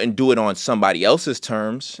 But I wouldn't do it on somebody else's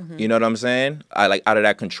terms. You know what I'm saying? I like out of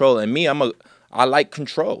that control. And me, I like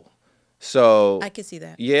control. So I can see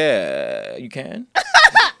that. Yeah, you can.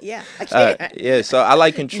 Yeah, I can. Yeah, so I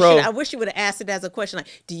like control. I wish you would have asked it as a question.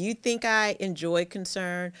 Like, do you think I enjoy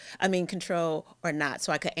control or not?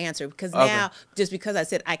 So I could answer. Because now, just because I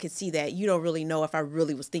said I could see that, you don't really know if I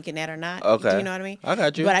really was thinking that or not. Okay. Do you know what I mean? I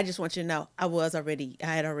got you. But I just want you to know, I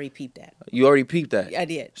had already peeped that. You already peeped that? I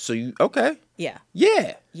did. So okay. Yeah.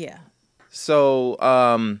 Yeah. Yeah. So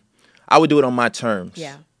I would do it on my terms.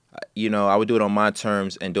 Yeah. You know, I would do it on my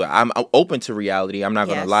terms and do it. I'm open to reality. I'm not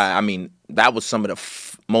going to lie. I mean, that was some of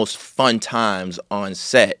the most fun times on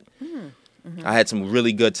set. I had some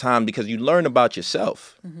really good time because you learn about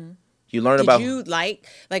yourself. You learn about... Did you like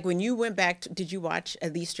when you went back, did you watch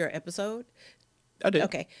at least your episode? I did.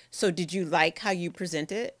 Okay. So did you like how you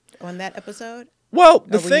presented on that episode? Well,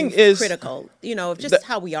 the Or were thing you is, critical, of just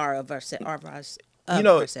how we are of, you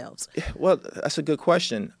know, ourselves? well, that's a good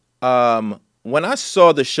question. When I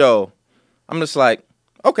saw the show, I'm just like,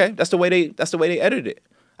 okay, that's the way they edited it.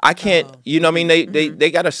 I can't, Oh, you know what I mean?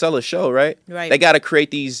 They got to sell a show, right? Right. They got to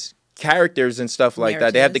create these characters and stuff like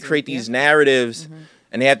that. They have to Narratives create and- these yeah. narratives,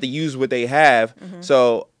 and they have to use what they have.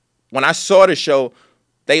 So when I saw the show,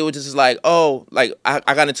 they were just like, oh, like I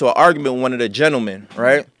got into an argument with one of the gentlemen,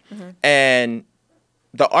 right? And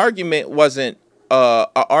the argument wasn't an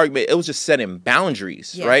argument. It was just setting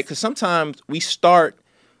boundaries, Yes. right? Because sometimes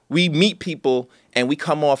we meet people and we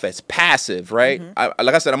come off as passive, right?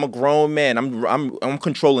 Like I said, I'm a grown man. I'm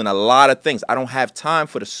controlling a lot of things. I don't have time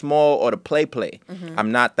for the small or the play.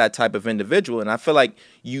 I'm not that type of individual, and I feel like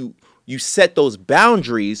you set those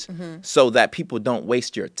boundaries so that people don't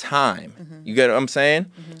waste your time. You get what I'm saying?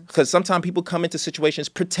 Because sometimes people come into situations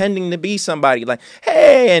pretending to be somebody, like,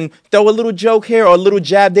 hey, and throw a little joke here or a little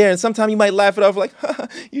jab there, and sometimes you might laugh it off like,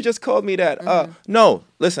 you just called me that. No,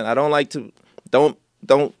 listen, I don't like to, don't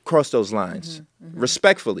cross those lines.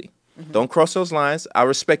 Respectfully. Don't cross those lines. I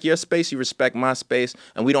respect your space. You respect my space.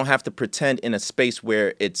 And we don't have to pretend in a space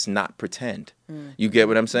where it's not pretend. You get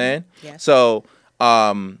what I'm saying? Yes. So,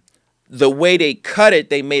 the way they cut it,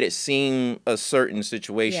 they made it seem a certain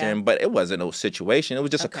situation, Yeah. but it wasn't no situation. It was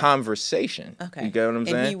just a conversation. Okay. You get what I'm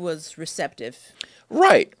saying? And he was receptive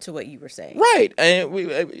Right. to what you were saying. Right, and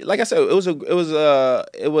like I said, it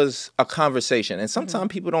was a conversation, and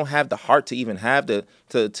sometimes people don't have the heart to even have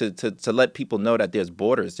to let people know that there's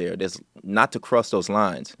borders there. There's not to cross those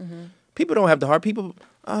lines. People don't have the heart. People,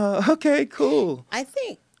 okay, cool.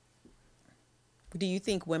 Do you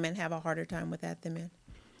think women have a harder time with that than men?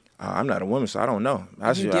 I'm not a woman, so I don't know.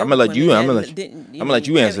 I'm You gonna deal let with you. women I'm gonna that didn't- let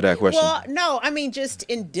you answer that question. Well, no, I mean just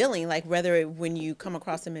in dealing, like whether when you come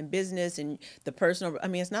across them in business and the personal. I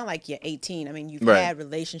mean, it's not like you're 18. I mean, you've Right. had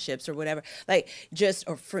relationships or whatever. Like just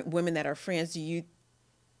or women that are friends. Do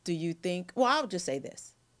you think? Well, I'll just say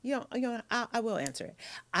this. I will answer it.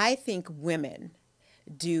 I think women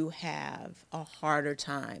do have a harder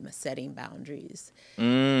time setting boundaries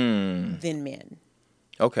than men.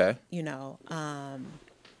 Okay.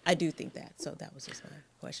 I do think that. So that was just my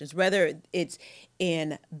questions. Whether it's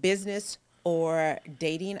in business or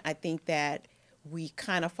dating, I think that we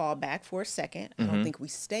kind of fall back for a second. I don't think we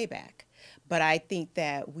stay back. But I think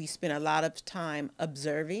that we spend a lot of time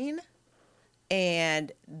observing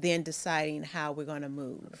and then deciding how we're going to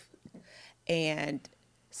move. And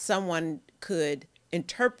someone could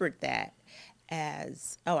interpret that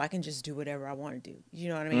as, oh, I can just do whatever I want to do. You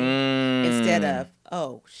know what I mean? Instead of,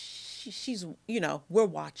 oh, she's, we're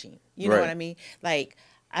watching. You know Right. what I mean? Like,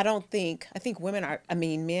 I think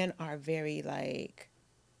men are very like,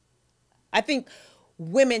 I think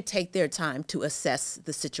women take their time to assess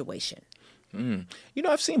the situation.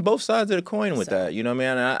 I've seen both sides of the coin with So- that. You know what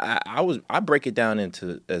I mean? I break it down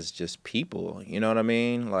into as just people. You know what I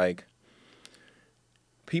mean? Like,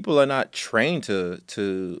 people are not trained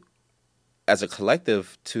to as a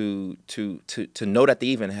collective to know that they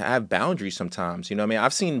even have boundaries sometimes. You know what I mean?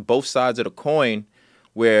 I've seen both sides of the coin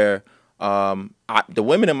where the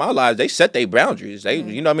women in my life, they set their boundaries. They,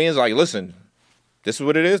 you know what I mean? It's like, listen, this is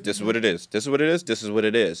what it is. This is what it is. This is what it is. This is what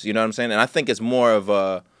it is. You know what I'm saying? And I think it's more of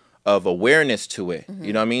awareness to it.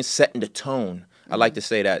 You know what I mean? Setting the tone. I like to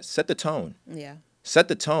say that. Set the tone. Yeah. Set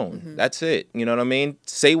the tone. That's it. You know what I mean?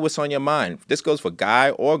 Say what's on your mind. This goes for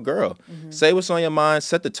guy or girl. Say what's on your mind.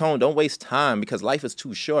 Set the tone. Don't waste time because life is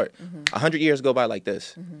too short. 100 years go by like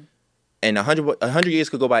this. And 100 years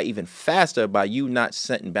could go by even faster by you not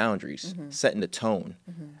setting boundaries, setting the tone.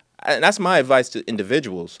 And that's my advice to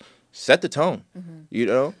individuals. Set the tone, you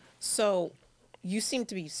know? So you seem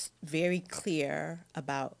to be very clear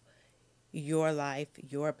about your life,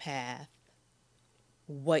 your path,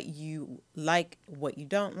 what you like, what you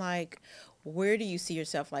don't like. Where do you see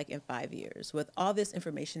yourself like in 5 years with all this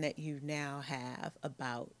information that you now have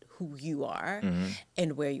about who you are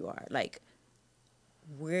and where you are? Like,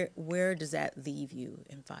 where does that leave you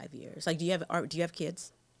in 5 years? Like, do you have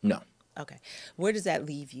kids? No. Okay. Where does that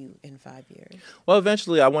leave you in 5 years? Well,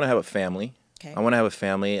 eventually I want to have a family. Okay. I want to have a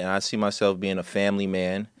family, and I see myself being a family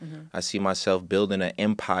man. I see myself building an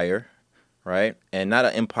empire, right? And not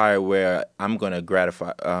an empire where I'm going to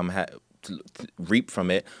gratify, reap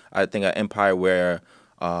from it. I think an empire where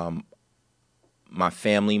my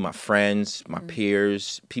family, my friends, my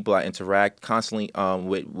peers, people I interact constantly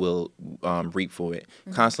with will reap for it.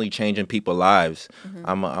 Constantly changing people's lives.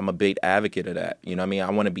 I'm a big advocate of that. You know what I mean?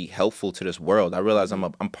 I want to be helpful to this world. I realize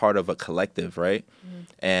I'm part of a collective, right?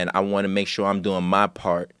 And I want to make sure I'm doing my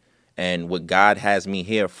part. And what God has me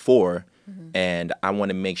here for And I want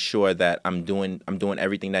to make sure that I'm doing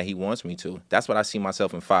everything that he wants me to. That's what I see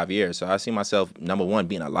myself in 5 years. So I see myself, number one,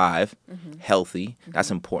 being alive, healthy.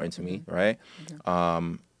 That's important to me, right?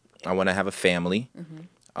 I want to have a family.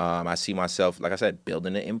 I see myself, like I said,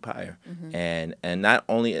 building an empire, and not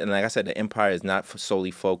only, and like I said, the empire is not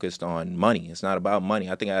solely focused on money. It's not about money.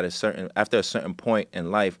 I think after a certain point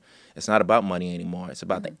in life, it's not about money anymore. It's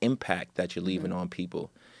about the impact that you're leaving on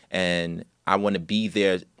people, and I want to be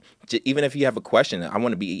there. Even if you have a question, I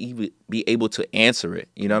want to be able to answer it.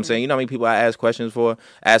 You know what I'm saying? You know how many people I ask questions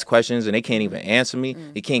and they can't even answer me.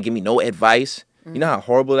 They can't give me no advice. You know how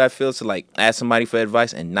horrible that feels to like ask somebody for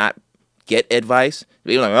advice and not get advice?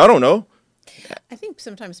 They're like, I don't know. I think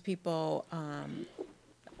sometimes people,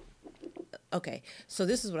 okay, so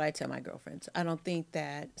this is what I tell my girlfriends. I don't think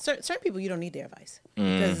that certain people, you don't need their advice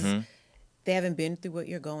because they haven't been through what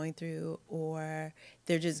you're going through, or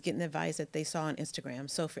they're just getting advice that they saw on Instagram.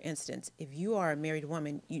 So for instance, if you are a married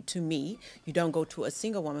woman, you don't go to a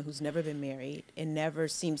single woman who's never been married and never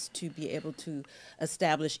seems to be able to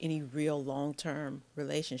establish any real long-term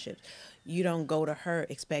relationships. You don't go to her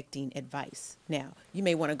expecting advice. Now, you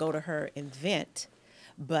may want to go to her and vent,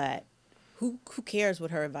 but who cares what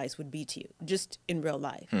her advice would be to you, just in real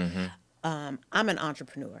life? I'm an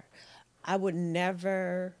entrepreneur. I would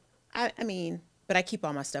never, I mean, but I keep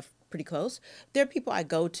all my stuff pretty close. There are people I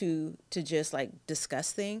go to just like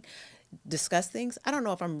discuss things. I don't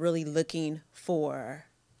know if I'm really looking for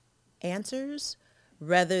answers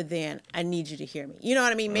rather than I need you to hear me. You know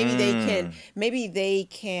what I mean? Maybe they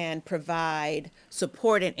can provide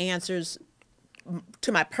support and answers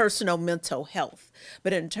to my personal mental health.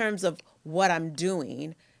 But in terms of what I'm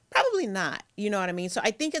doing, probably not. You know what I mean? So I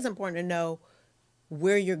think it's important to know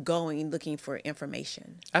where you're going looking for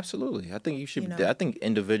information. Absolutely. I think you should. I think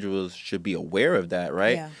individuals should be aware of that,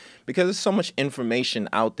 right? Yeah. Because there's so much information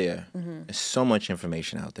out there. There's so much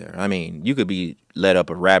information out there. I mean, you could be led up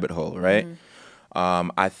a rabbit hole, right?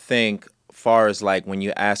 I think, far as like when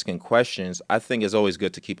you're asking questions, I think it's always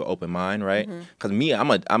good to keep an open mind, right? Because me,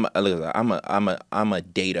 I'm a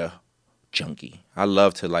data junkie. I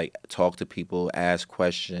love to like talk to people, ask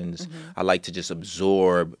questions. I like to just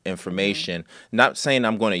absorb information. Not saying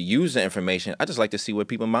I'm going to use the information. I just like to see what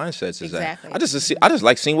people's mindsets is at. I just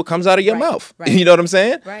like seeing what comes out of your mouth. You know what I'm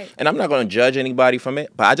saying? Right. And I'm not going to judge anybody from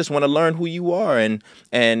it, but I just want to learn who you are, and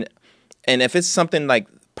if it's something like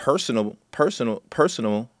personal.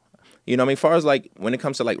 You know what I mean? As far as like when it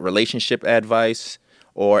comes to like relationship advice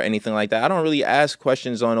or anything like that, I don't really ask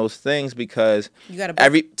questions on those things because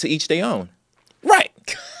to each their own. Right.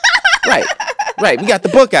 Right. We got the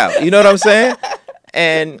book out. You know what I'm saying?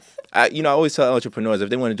 And I always tell entrepreneurs, if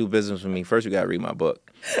they want to do business with me, first you got to read my book.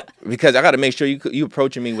 Because I got to make sure you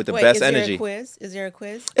approaching me with the best energy. Is there a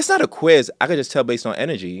quiz? It's not a quiz. I could just tell based on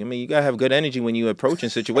energy. I mean, you got to have good energy when you approaching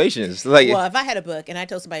situations. Like, well, if I had a book and I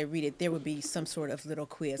told somebody to read it, there would be some sort of little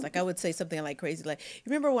quiz. Like I would say something like crazy. Like, you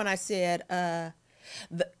remember when I said,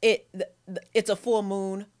 it's a full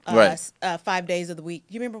moon, 5 days of the week.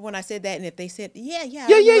 You remember when I said that? And if they said, yeah.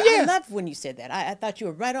 I love when you said that. I thought you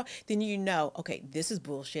were right on. Then okay, this is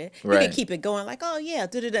bullshit. You can keep it going like, oh yeah,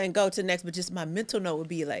 and go to the next. But just my mental note would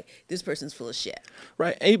be like, this person's full of shit.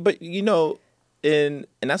 Right. But and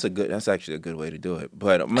that's actually a good way to do it.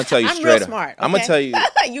 But I'm gonna tell you straight real smart. Okay? I'm gonna tell you.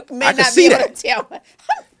 You may not be able to tell.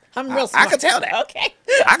 I'm real smart. I could tell that. Okay.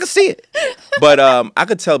 I could see it. But I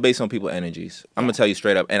could tell based on people's energies. I'm going to tell you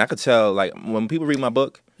straight up. And I could tell, like, when people read my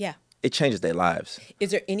book, it changes their lives.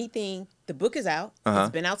 Is there anything, the book is out. It's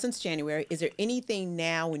been out since January. Is there anything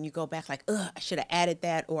now when you go back like, I should have added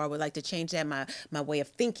that, or I would like to change that? My way of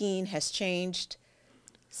thinking has changed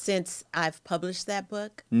since I've published that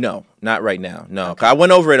book? No, not right now. No, okay. I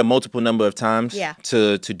went over it a multiple number of times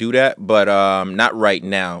to do that, but not right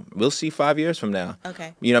now. We'll see 5 years from now.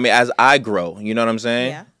 Okay. You know what I mean? As I grow, you know what I'm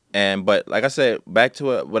saying? Yeah. But like I said, back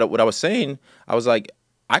to what I was saying, I was like,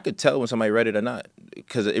 I could tell when somebody read it or not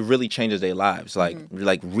because it really changes their lives, like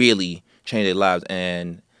really change their lives.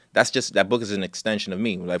 And that book is an extension of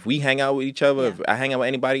me. Like if we hang out with each other, if I hang out with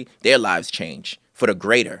anybody, their lives change for the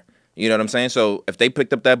greater. You know what I'm saying? So if they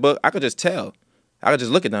picked up that book, I could just tell. I could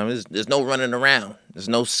just look at them. There's no running around. There's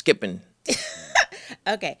no skipping.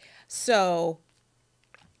 Okay. So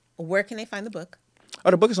where can they find the book?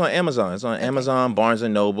 Oh, the book is on Amazon. It's on Amazon, Barnes &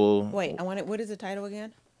 Noble. Wait, what is the title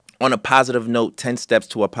again? On a Positive Note, 10 Steps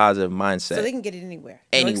to a Positive Mindset. So they can get it anywhere.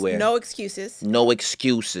 Anywhere. No excuses. No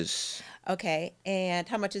excuses. Okay. And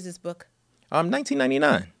how much is this book?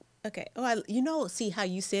 $19.99. Okay. Oh, see how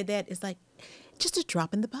you said that? It's like just a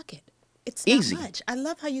drop in the bucket. It's easy. not much. I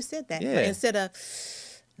love how you said that. Yeah. Instead of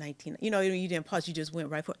 19. You know, you didn't pause. You just went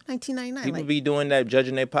right for 1999. People Like, be doing that,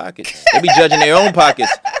 judging their pockets. They be judging their own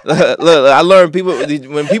pockets. Look, I learned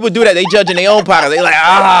when people do that, they judging their own pockets. They like,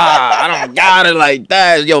 I don't got it like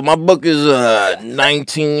that. Yo, my book is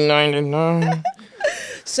 1999.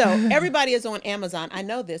 so everybody is on Amazon. I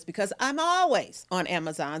know this because I'm always on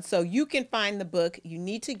Amazon. So you can find the book. You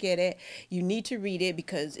need to get it. You need to read it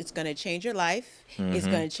because it's going to change your life. It's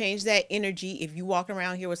going to change that energy. If you walk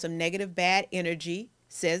around here with some negative, bad energy,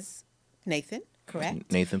 says Nathan,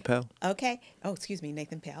 correct? Nathan Pell. Okay. Oh, excuse me,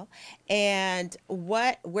 Nathan Pell. And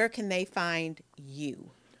where can they find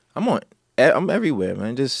you? I'm everywhere,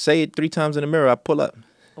 man. Just say it 3 times in the mirror. I pull up.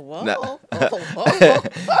 Whoa. No. Whoa.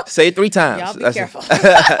 Say it 3 times. Y'all be careful.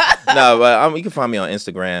 No, but you can find me on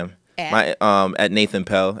Instagram. At Nathan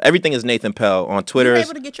Pell. Everything is Nathan Pell on Twitter. You were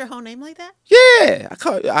able to get your whole name like that? Yeah,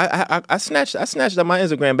 I snatched up my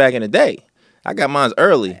Instagram back in the day. I got mine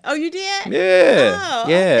early. Oh, you did? Yeah, Oh,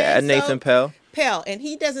 yeah. okay. At Nathan Pell. Pell, and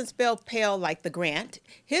he doesn't spell Pell like the Grant.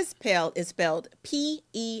 His Pell is spelled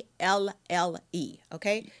Pelle.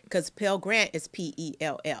 Okay, because Pell Grant is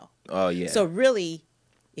Pell. Oh yeah. So really,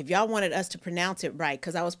 if y'all wanted us to pronounce it right,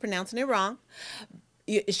 because I was pronouncing it wrong.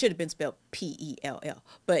 It should have been spelled Pell,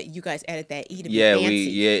 but you guys added that E to be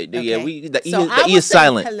fancy. The So E is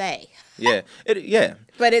silent. Pelle. Yeah,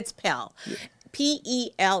 But it's Pell.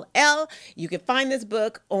 Pell. You can find this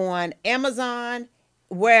book on Amazon,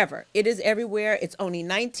 wherever. It is everywhere. It's only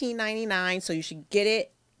 $19.99, so you should get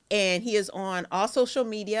it. And he is on all social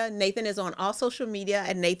media. Nathan is on all social media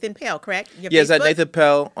at Nathan Pell, correct? Yes, at Nathan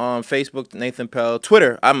Pell on Facebook, Nathan Pell.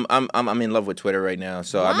 Twitter. I'm in love with Twitter right now.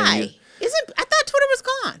 So Why? I thought Twitter was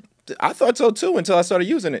gone. I thought so too until I started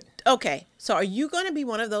using it. Okay, so are you going to be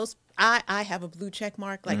one of those? I have a blue check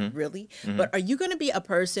mark, like really. But are you going to be a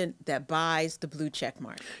person that buys the blue check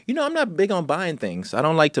mark? You know, I'm not big on buying things. I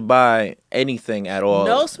don't like to buy anything at all.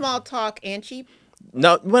 No small talk and cheap.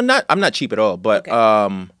 No, well, I'm not cheap at all. But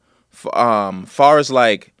Okay. far as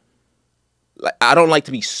like I don't like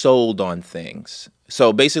to be sold on things.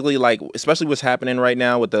 So basically, like especially what's happening right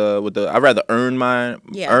now with the I'd rather earn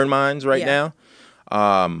mines right now.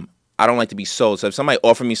 I don't like to be sold. So if somebody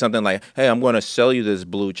offered me something like, "Hey, I'm going to sell you this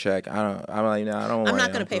blue check," I'm like, "No, I don't." I'm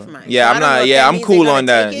not going to pay for mine. Yeah, So I'm not. Yeah, I'm cool on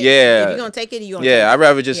that. Yeah, if you're going to take it, you're going to yeah. take it. I'd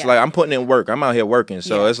rather just like I'm putting in work. I'm out here working,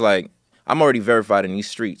 so it's like I'm already verified in these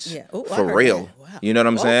streets. Yeah. Ooh, I for heard real. that. Wow. You know what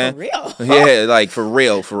I'm saying? For real. Yeah, like for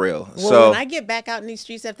real. Well, So when I get back out in these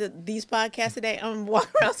streets after these podcasts today, I'm walking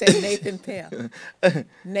around saying Nathan Pell.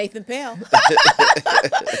 Nathan Pell.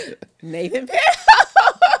 Nathan Pell.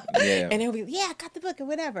 yeah. And they'll be, yeah, I got the book or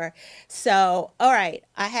whatever. So, all right,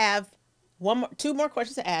 I have two more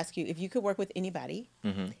questions to ask you. If you could work with anybody,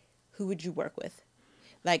 who would you work with?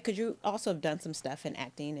 Like, could you also have done some stuff in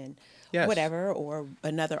acting and whatever, or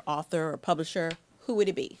another author or publisher? Who would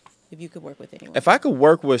it be if you could work with anyone? If I could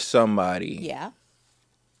work with somebody, Yeah.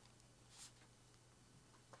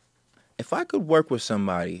 If I could work with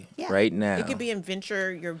somebody right now, It could be in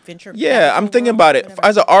your venture. Yeah, I'm thinking about it.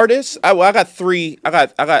 As an artist, I got 3. I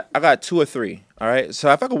got 2 or 3. All right.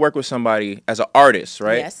 So if I could work with somebody as an artist,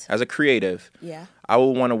 right? Yes. As a creative, Yeah. I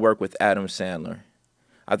would want to work with Adam Sandler.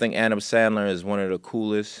 I think Adam Sandler is one of the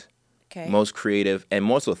coolest, most creative, and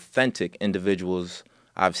most authentic individuals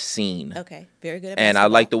I've seen. Okay. Very good at And I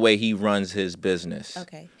basketball. like the way he runs his business.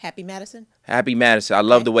 Okay. Happy Madison? Happy Madison. I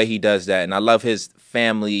love the way he does that. And I love his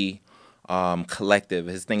family collective.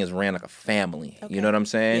 His thing is ran like a family. Okay. You know what I'm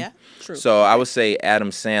saying? Yeah, true. So I would say Adam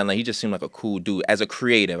Sandler, he just seemed like a cool dude. As a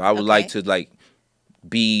creative, I would like to like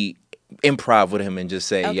be improv with him and just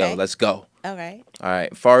say, yo, let's go. All right. All right.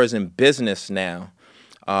 As far as in business now,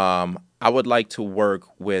 I would like to work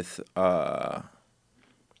with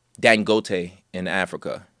Dangote in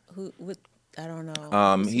Africa. I don't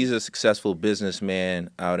know. He's a successful businessman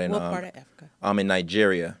out in What part of Africa? in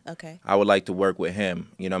Nigeria. Okay. I would like to work with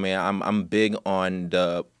him. You know what I mean? I'm big on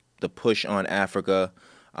the push on Africa.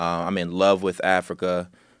 I'm in love with Africa.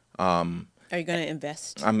 Are you going to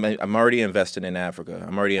invest? I'm already invested in Africa.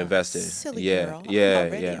 I'm already invested. Silly girl. Yeah.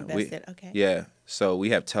 Invested. Okay. Yeah. So we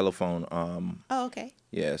have telephone. Oh, okay.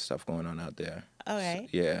 Yeah, stuff going on out there. All right.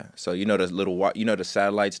 Yeah. So you know the the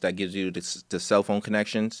satellites that gives you the cell phone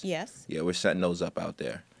connections. Yes. Yeah, we're setting those up out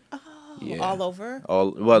there. Oh, Yeah. all over?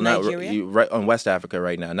 Nigeria? Not right on West Africa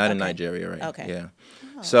right now, not in Nigeria right. Okay. Yeah.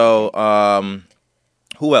 Oh, So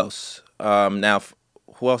who else? Now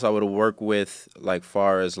who else I would work with? Like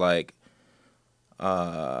far as like,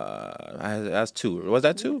 that's 2. Was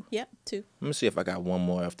that 2? Yep, 2. Let me see if I got one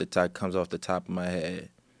more comes off the top of my head.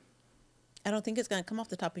 I don't think it's going to come off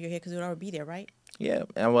the top of your head because it would already be there, right? Yeah,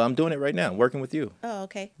 and well, I'm doing it right now, working with you. Oh,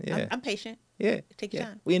 okay. Yeah. I'm patient. Yeah. Take your yeah.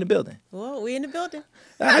 time. We in the building. Well, we in the building.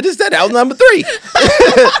 I just said that was number 3.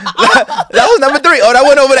 That was number 3. Oh, that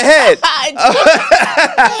went over the head. Damn,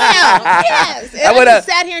 yes. And I just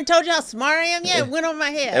sat here and told you how smart I am. Yeah, it went over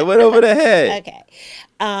my head. It went over the head. Okay.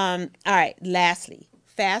 All right. Lastly,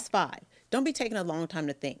 fast 5. Don't be taking a long time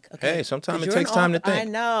to think. Okay? Hey, sometimes it takes time to think. I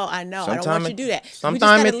know. I don't want you to do that.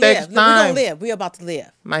 Sometimes it takes time. We're going to live. We're about to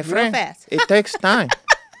live. My friend, real fast. It takes time.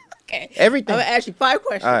 Okay. Everything. I'm going to ask you 5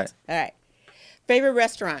 questions. All right. Favorite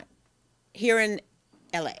restaurant here in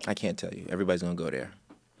LA? I can't tell you. Everybody's going to go there.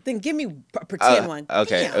 Then give me a pretend one.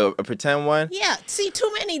 Okay, a pretend one? Yeah. See,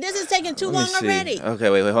 too many. This is taking too long already. Okay,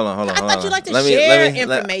 wait, hold on. I thought you liked to share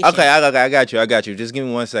information. Okay, I got you. Just give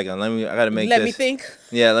me 1 second. I got to make this. Let me think.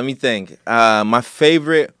 Yeah, let me think. My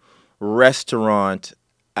favorite restaurant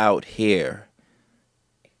out here.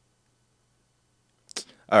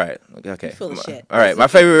 All right. Okay. You're full of shit. All right. My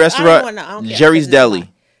favorite restaurant, Jerry's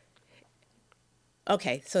Deli.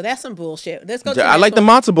 Okay, so that's some bullshit. Let's go. I like the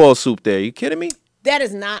matzo ball soup there. You kidding me? That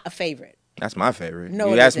is not a favorite. That's my favorite.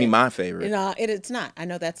 No, you asked me my favorite. No, it's not. I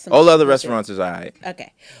know that's some. All the other restaurants is all right.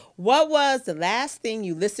 Okay. What was the last thing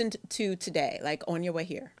you listened to today, like on your way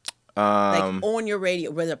here? Like on your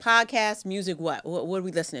radio, whether podcast, music, what are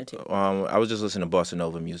we listening to? I was just listening to bossa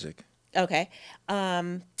nova music. Okay.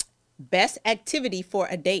 Best activity for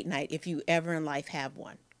a date night, if you ever in life have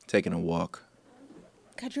one. Taking a walk.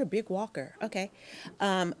 God, you're a big walker. Okay.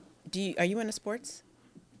 Are you into sports?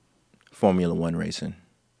 Formula 1 racing.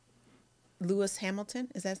 Lewis Hamilton,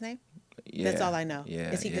 is that his name? Yeah. That's all I know.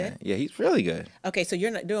 Yeah. Is he good? Yeah, he's really good. Okay, so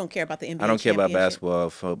you don't care about the NBA. I don't care about basketball,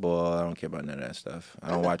 football. I don't care about none of that stuff.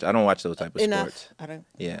 I don't watch those type of sports. I don't.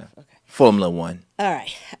 Yeah. Okay. Formula 1. All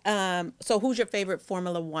right. So who's your favorite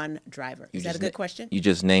Formula 1 driver? Is that a good question? You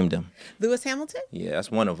just named him. Lewis Hamilton? Yeah,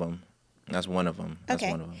 that's one of them.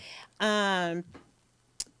 Okay.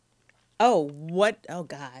 Oh, what? Oh,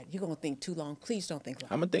 God. You're going to think too long. Please don't think long.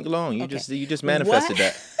 I'm going to think long. You just manifested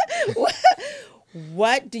that.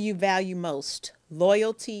 What do you value most?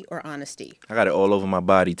 Loyalty or honesty? I got it all over my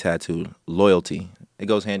body tattooed. Loyalty. It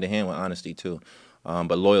goes hand in hand with honesty, too.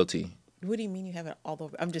 But loyalty. What do you mean you have it all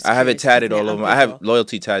over? I have it tatted all over. I have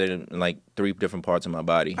loyalty tatted in like 3 different parts of my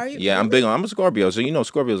body. Are you? Yeah, really? I'm a Scorpio, so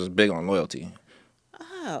Scorpios is big on loyalty.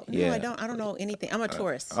 Oh, no, yeah. I don't know anything. I'm a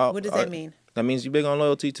Taurus. What does that mean? That means you're big on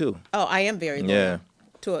loyalty too. Oh, I am very loyal. Yeah.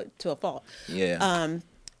 To a fault. Yeah.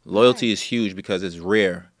 Loyalty is huge because it's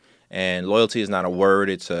rare. And loyalty is not a word,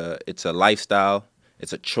 it's a lifestyle,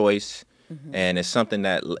 it's a choice. Mm-hmm. And it's something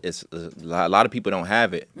that a lot of people don't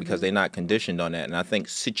have it because they're not conditioned on that. And I think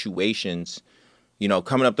situations,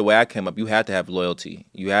 coming up the way I came up, you had to have loyalty.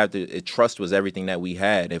 Trust was everything that we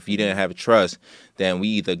had. If you didn't have trust, then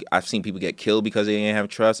I've seen people get killed because they didn't have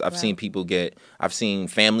trust. I've seen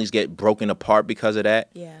families get broken apart because of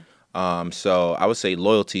that. Yeah. So I would say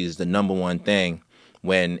loyalty is the number one thing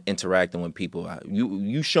when interacting with people.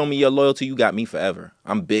 You show me your loyalty, you got me forever.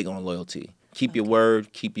 I'm big on loyalty. Keep your word,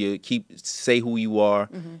 say who you are,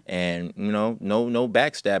 and no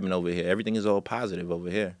backstabbing over here. Everything is all positive over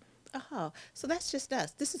here. Oh, so that's just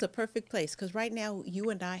us. This is a perfect place because right now you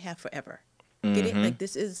and I have forever. Get it? Like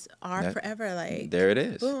this is our forever. Like there it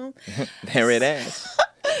is. Boom. There it is.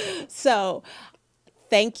 So,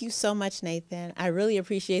 thank you so much, Nathan. I really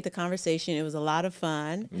appreciate the conversation. It was a lot of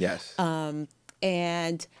fun. Yes.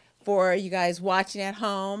 And for you guys watching at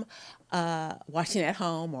home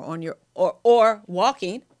or on your or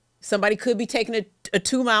walking, somebody could be taking a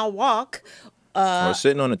 2-mile walk. Or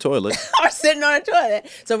sitting on the toilet.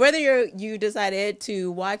 So whether you decided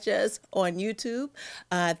to watch us on YouTube,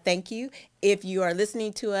 thank you. If you are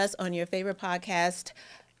listening to us on your favorite podcast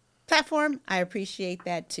platform, I appreciate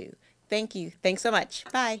that too. Thank you. Thanks so much.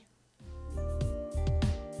 Bye.